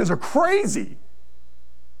 your emotions are crazy.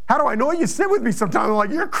 How do I know? You sit with me sometimes, I'm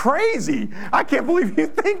like, you're crazy. I can't believe you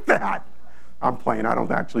think that. I'm playing. I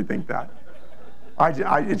don't actually think that.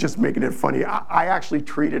 It's just making it funny. I actually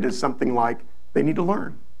treat it as something like they need to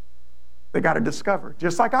learn. They got to discover,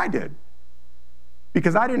 just like I did.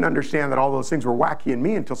 Because I didn't understand that all those things were wacky in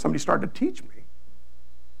me until somebody started to teach me.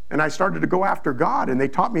 And I started to go after God, and they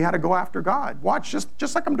taught me how to go after God. Watch,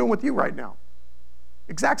 just like I'm doing with you right now.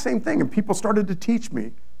 Exact same thing, and people started to teach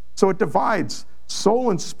me. So it divides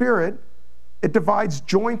soul and spirit. It divides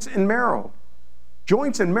joints and marrow.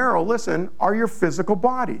 Joints and marrow, listen, are your physical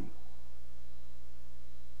body.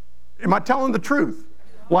 Am I telling the truth?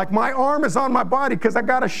 Like my arm is on my body because I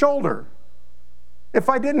got a shoulder. If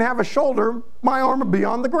I didn't have a shoulder, my arm would be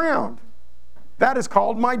on the ground. That is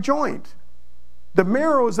called my joint. The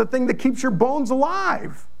marrow is the thing that keeps your bones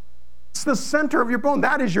alive. It's the center of your bone.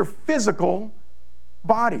 That is your physical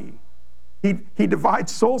body. He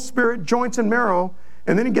divides soul, spirit, joints, and marrow,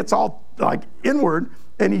 and then he gets all like inward,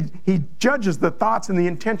 and he judges the thoughts and the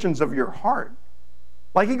intentions of your heart.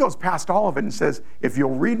 Like he goes past all of it and says, if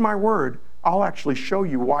you'll read my word, I'll actually show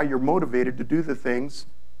you why you're motivated to do the things,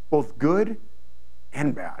 both good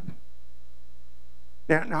and bad.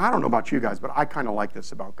 Now I don't know about you guys, but I kind of like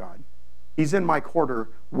this about God. He's in my corner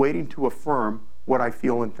waiting to affirm what I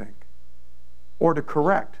feel and think, or to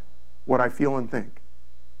correct what I feel and think.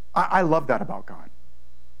 I love that about God,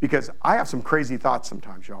 because I have some crazy thoughts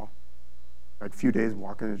sometimes, y'all. I had a few days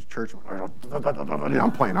walking into church,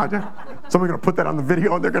 I'm playing. Somebody's going to put that on the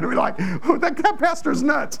video, and they're going to be like, oh, that pastor's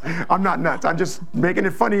nuts. I'm not nuts. I'm just making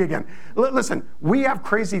it funny again. Listen, we have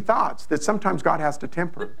crazy thoughts that sometimes God has to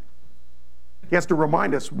temper. He has to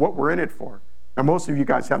remind us what we're in it for. Now, most of you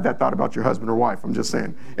guys have that thought about your husband or wife. I'm just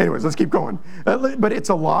saying. Anyways, let's keep going. But it's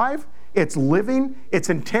alive. It's living. It's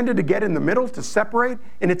intended to get in the middle, to separate,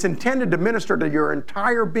 and it's intended to minister to your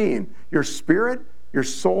entire being, your spirit, your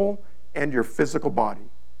soul, and your physical body.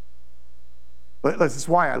 This is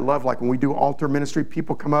why I love, like when we do altar ministry,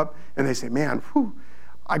 people come up and they say, man,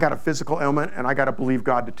 I got a physical ailment and I got to believe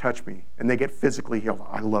God to touch me. And they get physically healed.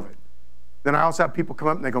 I love it. Then I also have people come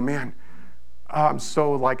up and they go, man, I'm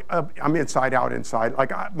so like, I'm inside out inside.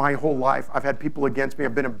 Like my whole life, I've had people against me.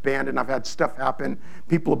 I've been abandoned. I've had stuff happen.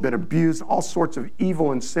 People have been abused, all sorts of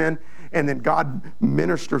evil and sin. And then God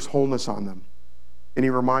ministers wholeness on them. And he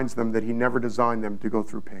reminds them that he never designed them to go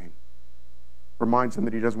through pain. Reminds them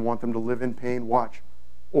that he doesn't want them to live in pain, watch,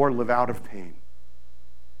 or live out of pain.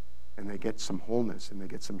 And they get some wholeness and they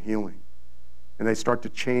get some healing. And they start to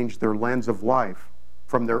change their lens of life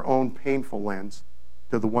from their own painful lens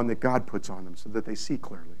to the one that God puts on them so that they see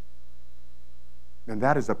clearly. And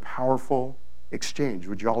that is a powerful exchange.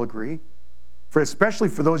 Would you all agree? Especially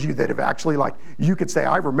for those of you that have actually, like, you could say,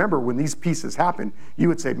 I remember when these pieces happened. You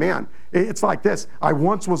would say, man, it's like this. I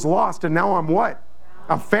once was lost and now I'm what?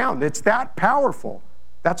 I'm found. It's that powerful.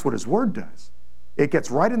 That's what his word does. It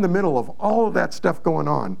gets right in the middle of all of that stuff going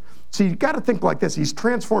on. So you've got to think like this. He's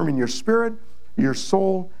transforming your spirit, your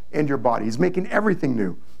soul, and your body. He's making everything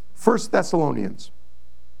new. 1 Thessalonians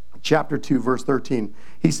chapter 2, verse 13.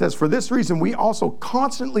 He says, for this reason, we also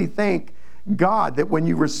constantly thank God that when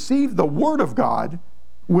you received the word of God,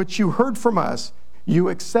 which you heard from us, you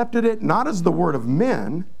accepted it not as the word of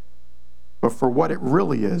men, but for what it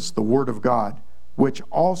really is, the word of God, which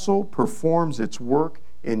also performs its work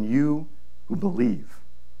in you who believe.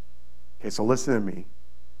 Okay, so listen to me.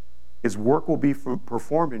 His work will be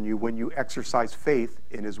performed in you when you exercise faith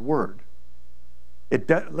in his word.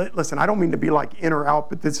 Listen, I don't mean to be like in or out,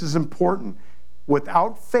 but this is important.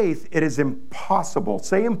 Without faith, it is impossible.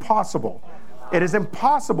 Say impossible. It is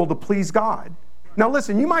impossible to please God. Now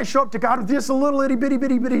listen, you might show up to God with just a little itty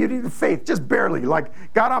bitty faith, just barely.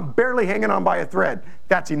 Like, God, I'm barely hanging on by a thread.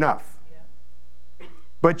 That's enough.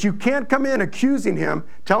 But you can't come in accusing him,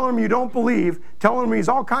 telling him you don't believe, telling him he's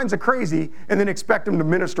all kinds of crazy, and then expect him to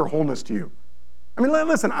minister wholeness to you. I mean,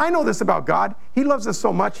 listen, I know this about God. He loves us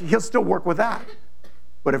so much, he'll still work with that.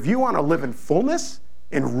 But if you want to live in fullness,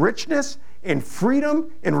 in richness, in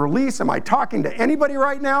freedom, in release, am I talking to anybody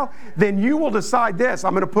right now? Then you will decide this.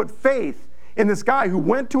 I'm going to put faith in this guy who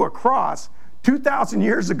went to a cross 2,000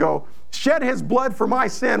 years ago, shed his blood for my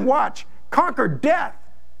sin, watch, conquered death.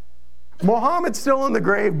 Muhammad's still in the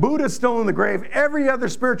grave, Buddha's still in the grave, every other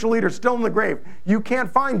spiritual leader's still in the grave. You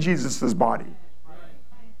can't find Jesus' body.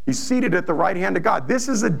 He's seated at the right hand of God. This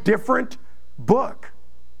is a different book.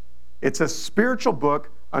 It's a spiritual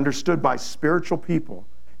book understood by spiritual people.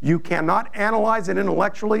 You cannot analyze it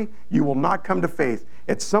intellectually. You will not come to faith.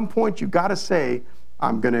 At some point, you've got to say,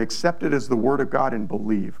 I'm going to accept it as the word of God and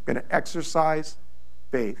believe. I'm going to exercise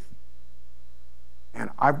faith. And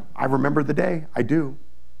I remember the day. I do.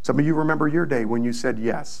 Some of you remember your day when you said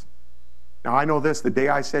yes. Now, I know this. The day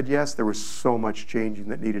I said yes, there was so much changing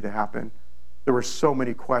that needed to happen. There were so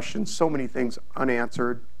many questions, so many things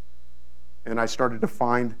unanswered. And I started to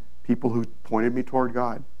find people who pointed me toward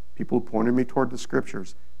God, people who pointed me toward the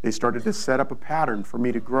scriptures. They started to set up a pattern for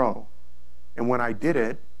me to grow. And when I did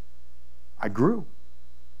it, I grew.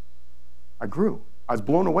 I was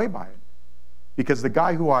blown away by it. Because the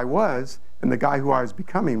guy who I was and the guy who I was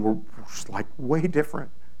becoming were like way different.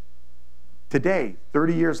 Today,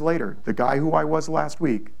 30 years later, the guy who I was last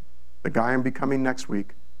week, the guy I'm becoming next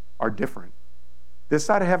week, are different. This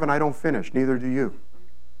side of heaven, I don't finish, neither do you.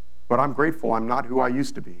 But I'm grateful I'm not who I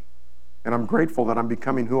used to be. And I'm grateful that I'm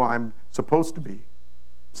becoming who I'm supposed to be.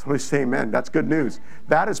 Somebody say amen. That's good news.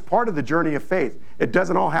 That is part of the journey of faith. It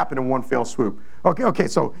doesn't all happen in one fell swoop. Okay,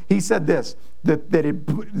 so he said this,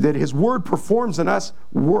 that his word performs in us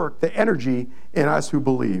work, the energy in us who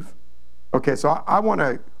believe. Okay, so I want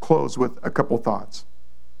to close with a couple thoughts.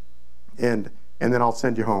 And then I'll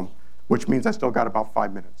send you home, which means I still got about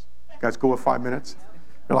 5 minutes. You guys cool with 5 minutes?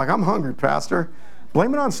 You're like, I'm hungry, Pastor.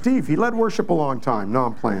 Blame it on Steve. He led worship a long time. No,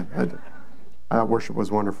 I'm playing. Worship was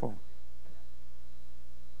wonderful.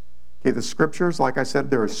 Okay, the scriptures, like I said,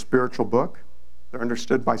 they're a spiritual book. They're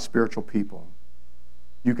understood by spiritual people.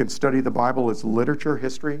 You can study the Bible as literature,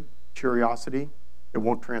 history, curiosity. It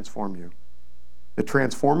won't transform you. The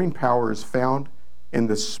transforming power is found in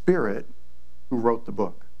the Spirit who wrote the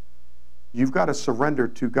book. You've got to surrender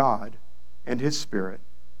to God and His Spirit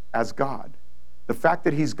as God. The fact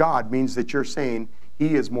that He's God means that you're saying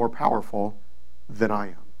He is more powerful than I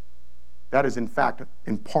am. That is, in fact,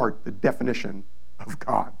 in part, the definition of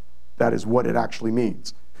God. That is what it actually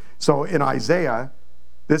means. So in Isaiah,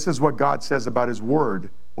 this is what God says about His word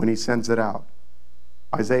when He sends it out.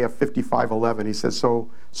 Isaiah 55:11, He says, so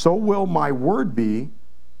will my word be,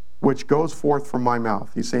 which goes forth from my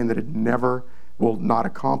mouth. He's saying that it never will not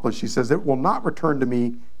accomplish. He says, it will not return to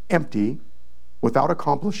me empty without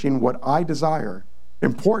accomplishing what I desire.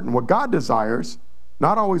 Important, what God desires,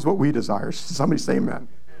 not always what we desire. Somebody say amen.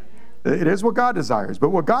 It is what God desires, but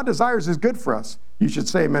what God desires is good for us. You should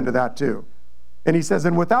say amen to that too. And He says,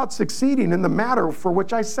 and without succeeding in the matter for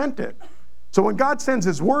which I sent it. So when God sends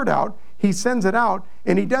His word out, He sends it out,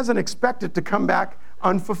 and He doesn't expect it to come back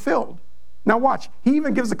unfulfilled. Now watch, He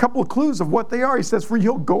even gives a couple of clues of what they are. He says, for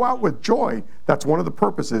you'll go out with joy. That's one of the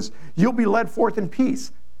purposes. You'll be led forth in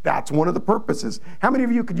peace. That's one of the purposes. How many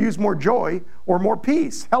of you could use more joy or more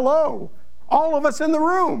peace? Hello. All of us in the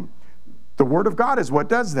room. The word of God is what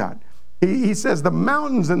does that. He says, the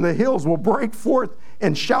mountains and the hills will break forth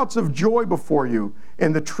in shouts of joy before you,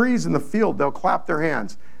 and the trees in the field, they'll clap their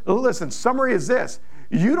hands. Listen, summary is this.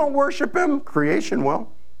 You don't worship Him, creation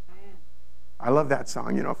will. I love that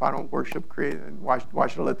song. You know, if I don't worship creation, why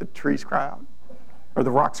should I let the trees cry out? Or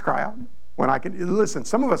the rocks cry out? When I can, listen,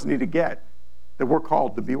 some of us need to get that we're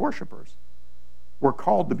called to be worshipers. We're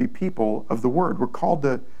called to be people of the Word. We're called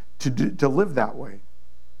to live that way.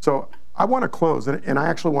 So I want to close, and I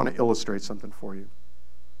actually want to illustrate something for you.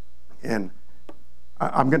 And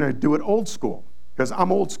I'm going to do it old school, because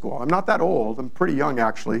I'm old school. I'm not that old. I'm pretty young,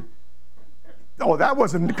 actually. Oh, that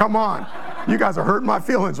wasn't, come on. You guys are hurting my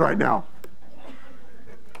feelings right now.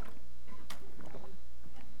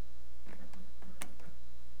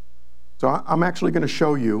 So I'm actually going to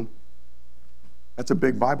show you, that's a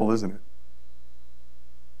big Bible, isn't it?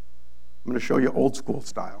 I'm going to show you old school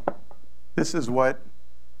style. This is what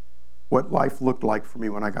life looked like for me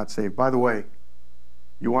when I got saved. By the way,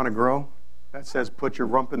 you want to grow? That says put your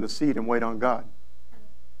rump in the seat and wait on God.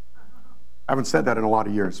 I haven't said that in a lot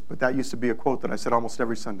of years, but that used to be a quote that I said almost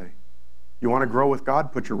every Sunday. You want to grow with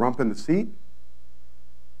God? Put your rump in the seat,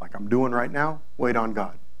 like I'm doing right now. Wait on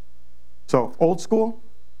God. So old school,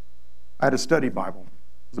 I had a study Bible.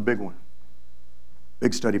 It was a big one.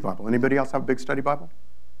 Big study Bible. Anybody else have a big study Bible?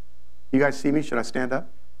 You guys see me? Should I stand up?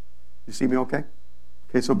 You see me okay?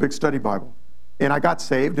 Okay, so big study Bible. And I got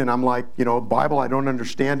saved, and I'm like, Bible, I don't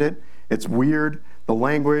understand it. It's weird, the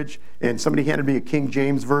language. And somebody handed me a King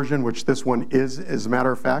James version, which this one is, as a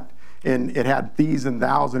matter of fact. And it had these and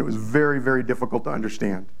thous, and it was very, very difficult to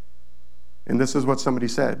understand. And this is what somebody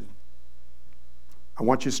said. I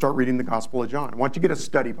want you to start reading the Gospel of John. I want you to get a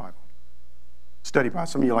study Bible. Study Bible.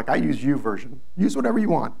 Some of you are like, I use YouVersion. Use whatever you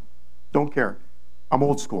want. Don't care. I'm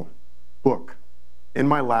old school. Book. In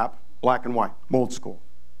my lap, black and white. I'm old school.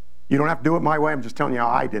 You don't have to do it my way. I'm just telling you how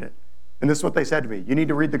I did it. And this is what they said to me. You need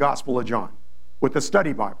to read the Gospel of John with the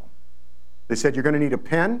study Bible. They said you're going to need a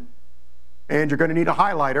pen, and you're going to need a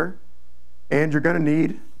highlighter, and you're going to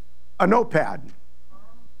need a notepad.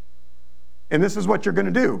 And this is what you're going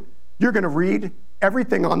to do. You're going to read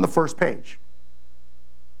everything on the first page,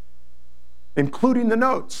 including the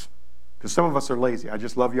notes. Because some of us are lazy. I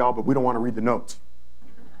just love y'all, but we don't want to read the notes.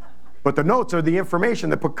 But the notes are the information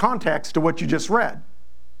that put context to what you just read.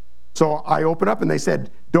 So I open up and they said,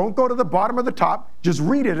 don't go to the bottom or the top, just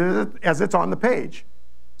read it as it's on the page.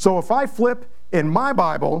 So if I flip in my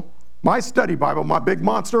Bible, my study Bible, my big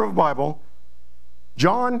monster of a Bible,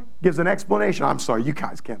 John gives an explanation. I'm sorry, you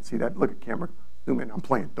guys can't see that. Look at camera. Zoom in. I'm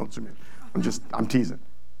playing. Don't zoom in. I'm teasing.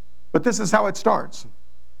 But this is how it starts.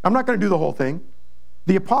 I'm not going to do the whole thing.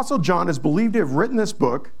 The Apostle John is believed to have written this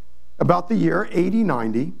book about the year AD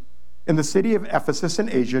 90 in the city of Ephesus in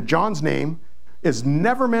Asia. John's name is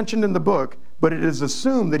never mentioned in the book, but it is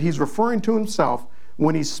assumed that he's referring to himself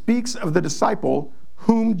when he speaks of the disciple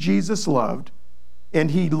whom Jesus loved,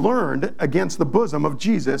 and he learned against the bosom of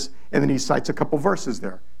Jesus, and then he cites a couple verses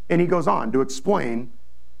there. And he goes on to explain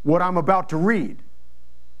what I'm about to read.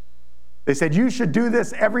 They said, you should do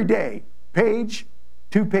this every day. Page,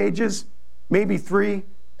 2 pages, maybe 3.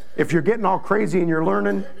 If you're getting all crazy and you're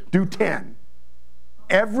learning, do 10.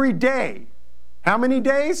 Every day. How many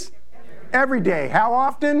days? Every day. How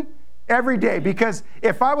often? Every day. Because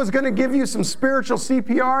if I was going to give you some spiritual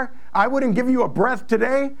CPR, I wouldn't give you a breath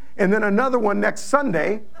today and then another one next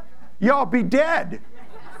Sunday. Y'all be dead.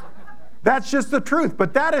 That's just the truth.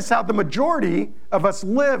 But that is how the majority of us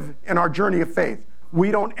live in our journey of faith.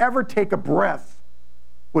 We don't ever take a breath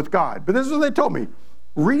with God. But this is what they told me.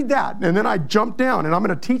 Read that. And then I jumped down, and I'm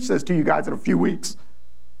going to teach this to you guys in a few weeks.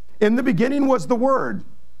 In the beginning was the Word.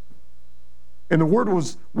 And the Word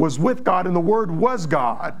was with God, and the Word was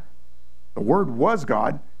God. The Word was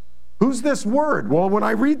God. Who's this Word? Well, when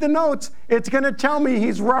I read the notes, it's going to tell me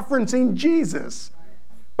he's referencing Jesus.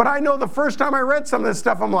 But I know the first time I read some of this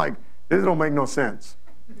stuff, I'm like, this don't make no sense.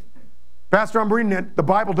 Pastor, I'm reading it. The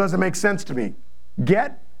Bible doesn't make sense to me.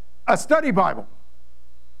 Get a study Bible.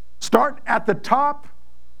 Start at the top.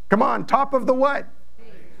 Come on, top of the what?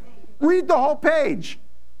 Read the whole page.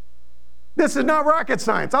 This is not rocket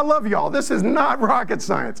science. I love y'all. This is not rocket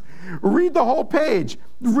science. Read the whole page.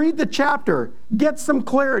 Read the chapter. Get some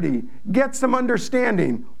clarity. Get some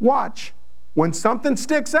understanding. Watch. When something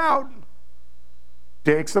sticks out,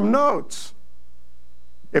 take some notes.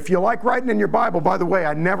 If you like writing in your Bible, by the way,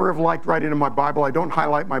 I never have liked writing in my Bible. I don't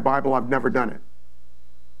highlight my Bible. I've never done it.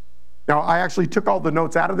 Now, I actually took all the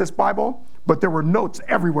notes out of this Bible, but there were notes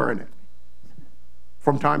everywhere in it.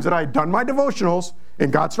 From times that I had done my devotionals,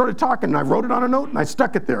 and God started talking, and I wrote it on a note, and I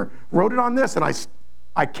stuck it there. Wrote it on this, and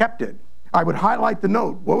I kept it. I would highlight the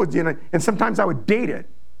note. And sometimes I would date it,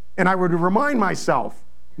 and I would remind myself,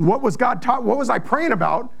 what was God taught? What was I praying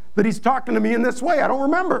about that he's talking to me in this way? I don't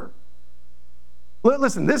remember.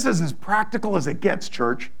 Listen, this is as practical as it gets,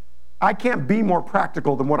 church. I can't be more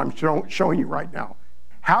practical than what I'm showing you right now.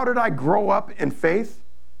 How did I grow up in faith?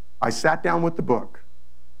 I sat down with the book.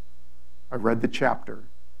 I read the chapter.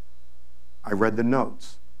 I read the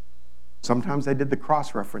notes. Sometimes I did the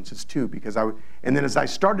cross references too, and then as I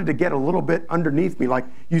started to get a little bit underneath me, like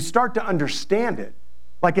you start to understand it.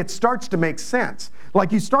 Like it starts to make sense.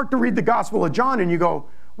 Like you start to read the Gospel of John and you go,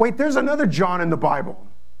 wait, there's another John in the Bible.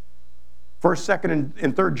 1st, 2nd,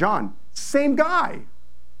 and 3rd John. Same guy.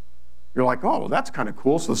 You're like, oh, well, that's kind of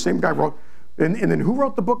cool. So the same guy wrote, and then who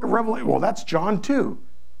wrote the book of Revelation? Well, that's John too.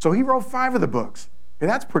 So he wrote 5 of the books. Hey,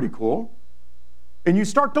 that's pretty cool. And you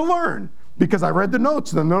start to learn, because I read the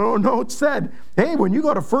notes. The notes said, hey, when you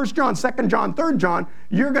go to 1 John, 2 John, 3 John,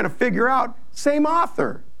 you're going to figure out same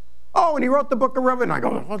author. Oh, and he wrote the book of Revelation. I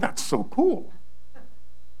go, oh, that's so cool.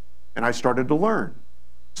 And I started to learn.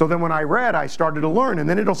 So then when I read, I started to learn, and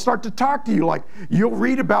then it'll start to talk to you. Like you'll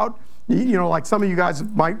read about, like some of you guys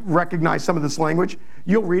might recognize some of this language.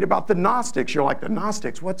 You'll read about the Gnostics. You're like, the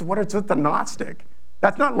Gnostics? What is it, the Gnostic?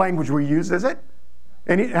 That's not language we use, is it?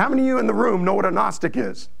 And how many of you in the room know what a Gnostic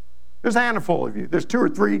is? There's a handful of you. There's 2 or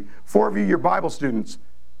 3, 4 of you, you're Bible students.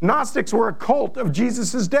 Gnostics were a cult of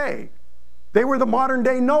Jesus' day. They were the modern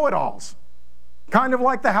day know-it-alls. Kind of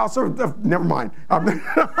like the house of never mind.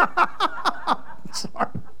 Sorry,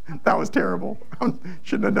 that was terrible.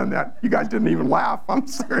 Shouldn't have done that. You guys didn't even laugh. I'm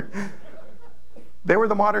sorry. They were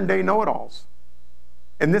the modern day know-it-alls.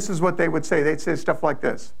 And this is what they would say. They'd say stuff like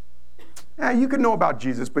this. You can know about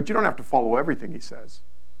Jesus, but you don't have to follow everything he says.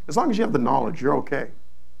 As long as you have the knowledge, you're okay.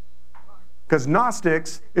 Because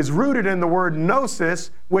Gnostics is rooted in the word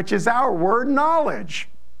gnosis, which is our word knowledge.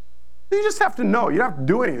 You just have to know. You don't have to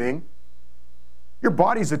do anything. Your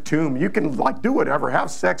body's a tomb. You can do whatever,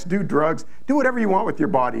 have sex, do drugs, do whatever you want with your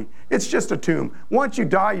body. It's just a tomb. Once you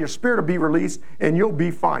die, your spirit will be released and you'll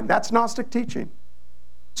be fine. That's Gnostic teaching.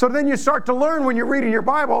 So then you start to learn when you're reading your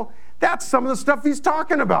Bible, that's some of the stuff he's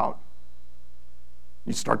talking about.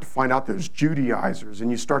 You start to find out there's Judaizers, and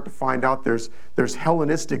you start to find out there's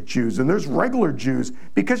Hellenistic Jews, and there's regular Jews,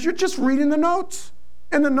 because you're just reading the notes.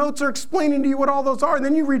 And the notes are explaining to you what all those are. And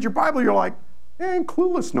then you read your Bible, you're like, I ain't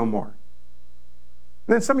clueless no more.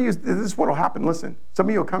 And then some of you, this is what will happen. Listen, some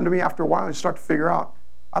of you will come to me after a while and start to figure out,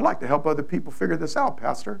 I'd like to help other people figure this out,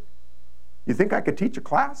 Pastor. You think I could teach a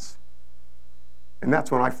class? And that's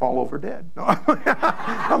when I fall over dead.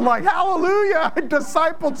 I'm like, hallelujah, I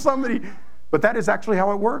discipled somebody. But that is actually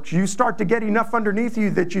how it works. You start to get enough underneath you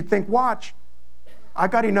that you think, watch, I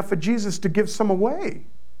got enough of Jesus to give some away.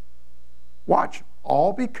 Watch,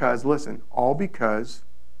 all because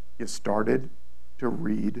you started to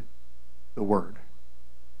read the Word.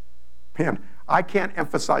 Man, I can't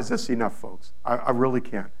emphasize this enough, folks. I really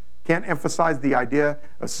can't. Can't emphasize the idea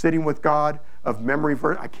of sitting with God, of memory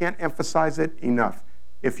verse. I can't emphasize it enough.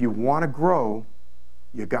 If you want to grow,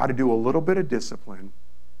 you got to do a little bit of discipline.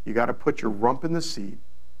 You got to put your rump in the seat.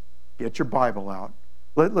 Get your Bible out.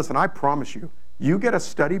 Listen, I promise you, you get a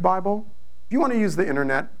study Bible. If you want to use the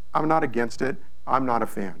internet, I'm not against it. I'm not a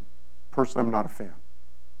fan. Personally, I'm not a fan.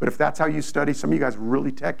 But if that's how you study, some of you guys are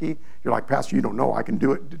really techie, you're like, Pastor, you don't know, I can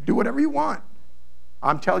do it. Do whatever you want.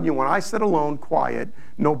 I'm telling you, when I sit alone, quiet,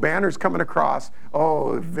 no banners coming across,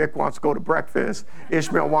 oh, Vic wants to go to breakfast,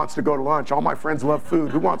 Ishmael wants to go to lunch, all my friends love food,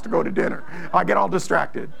 who wants to go to dinner? I get all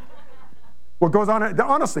distracted. What goes on,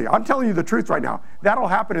 honestly, I'm telling you the truth right now. That'll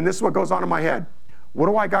happen, and this is what goes on in my head. What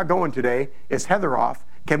do I got going today? Is Heather off?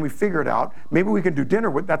 Can we figure it out? Maybe we can do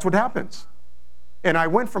dinner. That's what happens. And I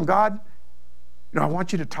went from God, I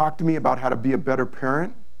want you to talk to me about how to be a better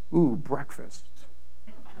parent. Ooh, breakfast.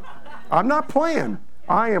 I'm not playing.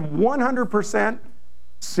 I am 100%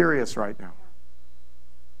 serious right now.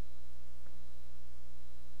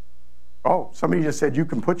 Oh, somebody just said you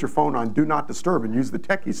can put your phone on Do Not Disturb and use the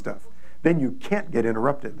techie stuff. Then you can't get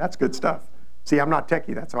interrupted. That's good stuff. See, I'm not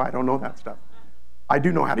techie. That's why I don't know that stuff. I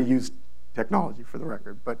do know how to use technology, for the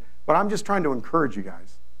record. But I'm just trying to encourage you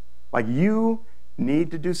guys. Like, you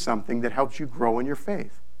need to do something that helps you grow in your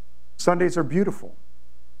faith. Sundays are beautiful.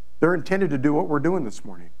 They're intended to do what we're doing this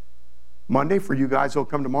morning. Monday, for you guys who'll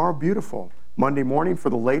come tomorrow, beautiful. Monday morning for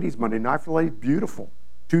the ladies, Monday night for the ladies, beautiful.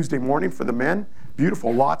 Tuesday morning for the men,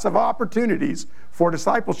 beautiful. Lots of opportunities for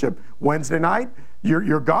discipleship. Wednesday night,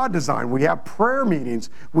 your God design. We have prayer meetings.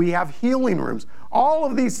 We have healing rooms. All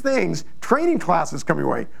of these things, training classes coming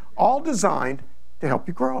your way, all designed to help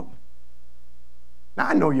you grow. Now,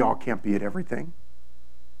 I know y'all can't be at everything.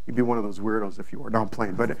 You'd be one of those weirdos if you were. No, I'm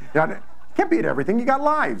playing. But you can't be at everything. You got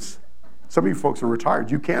lives. Some of you folks are retired.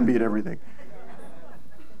 You can be at everything.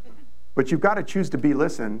 But you've got to choose to be,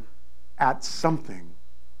 listen, at something.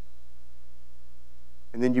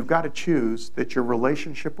 And then you've got to choose that your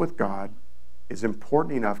relationship with God is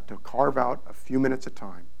important enough to carve out a few minutes of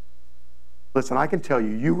time. Listen, I can tell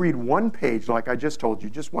you, you read one page like I just told you,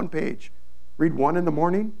 just one page. Read one in the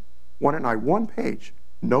morning, one at night, one page.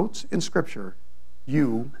 Notes in Scripture.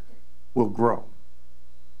 You will grow.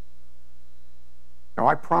 Now,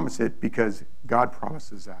 I promise it because God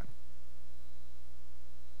promises that.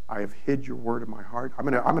 I have hid your word in my heart. I'm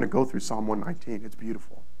going to go through Psalm 119. It's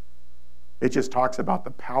beautiful. It just talks about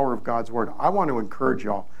the power of God's word. I want to encourage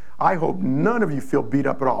y'all. I hope none of you feel beat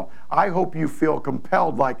up at all. I hope you feel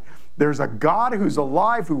compelled like there's a God who's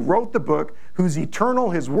alive, who wrote the book, who's eternal,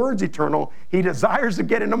 his word's eternal. He desires to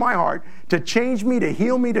get into my heart, to change me, to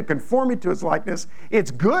heal me, to conform me to his likeness. It's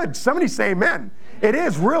good. Somebody say amen. It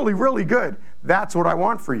is really, really good. That's what I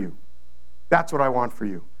want for you. That's what I want for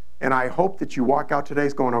you. And I hope that you walk out today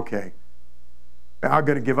going, okay, I'm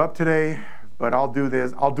going to give up today, but I'll do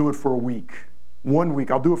this. I'll do it for a week. 1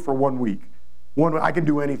 week. I'll do it for 1 week. I can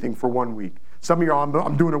do anything for 1 week. Some of you are,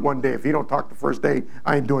 I'm doing it one day. If you don't talk the first day,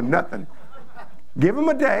 I ain't doing nothing. Give him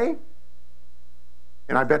a day,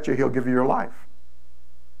 and I bet you he'll give you your life.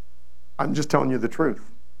 I'm just telling you the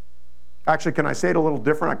truth. Actually, can I say it a little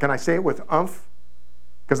different? Can I say it with umph?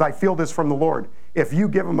 Because I feel this from the Lord. If you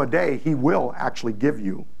give him a day, he will actually give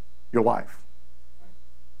you your life.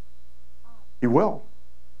 He will.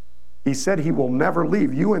 He said he will never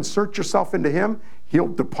leave. You insert yourself into him, he'll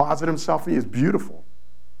deposit himself in you. It's beautiful.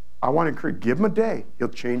 I want to encourage, give him a day. He'll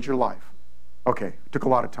change your life. Okay, it took a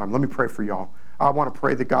lot of time. Let me pray for y'all. I want to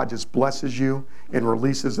pray that God just blesses you and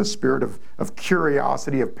releases a spirit of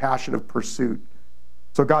curiosity, of passion, of pursuit.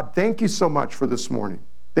 So God, thank you so much for this morning.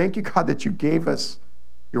 Thank you, God, that you gave us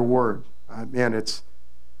your word. Man, it's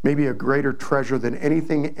maybe a greater treasure than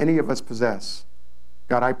anything any of us possess.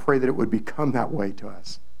 God, I pray that it would become that way to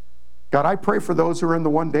us. God, I pray for those who are in the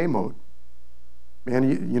one-day mode. Man,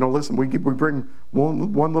 you know, listen, we bring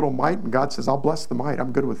one little mite, and God says, I'll bless the mite.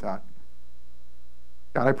 I'm good with that.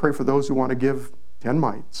 God, I pray for those who want to give 10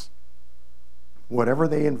 mites. Whatever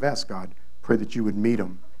they invest, God, pray that you would meet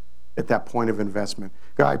them at that point of investment.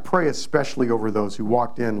 God, I pray especially over those who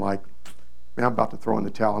walked in like, man, I'm about to throw in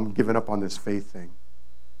the towel. I'm giving up on this faith thing.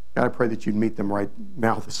 God, I pray that you'd meet them right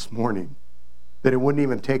now this morning, that it wouldn't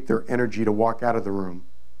even take their energy to walk out of the room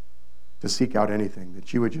to seek out anything,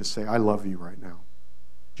 that you would just say, I love you right now.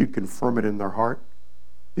 That you'd confirm it in their heart,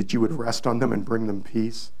 that you would rest on them and bring them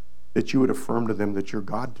peace, that you would affirm to them that you're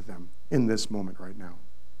God to them in this moment right now.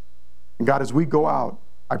 And God, as we go out,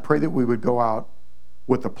 I pray that we would go out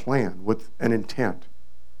with a plan, with an intent.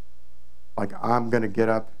 Like, I'm going to get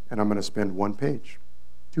up and I'm going to spend 1 page,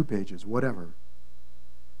 2 pages, whatever,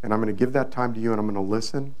 And I'm going to give that time to you, and I'm going to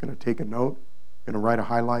listen, going to take a note, going to write a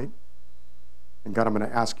highlight. And God, I'm going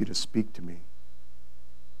to ask you to speak to me.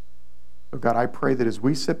 So God, I pray that as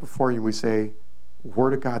we sit before you, we say,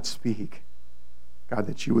 Word of God, speak. God,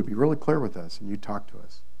 that you would be really clear with us and you talk to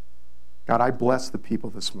us. God, I bless the people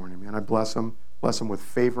this morning, man. I bless them with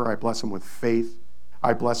favor. I bless them with faith.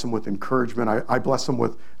 I bless them with encouragement. I bless them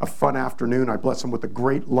with a fun afternoon. I bless them with a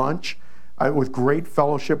great lunch, with great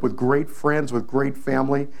fellowship, with great friends, with great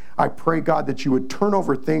family. I pray, God, that you would turn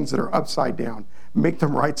over things that are upside down, make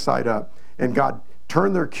them right side up. And God,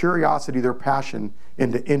 turn their curiosity, their passion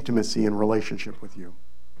into intimacy and relationship with you.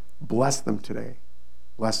 Bless them today.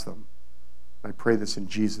 Bless them. I pray this in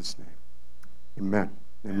Jesus' name. Amen.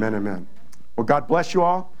 Amen, amen. Well, God bless you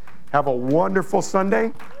all. Have a wonderful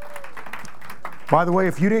Sunday. By the way,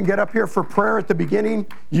 if you didn't get up here for prayer at the beginning,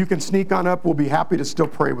 you can sneak on up. We'll be happy to still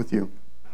pray with you.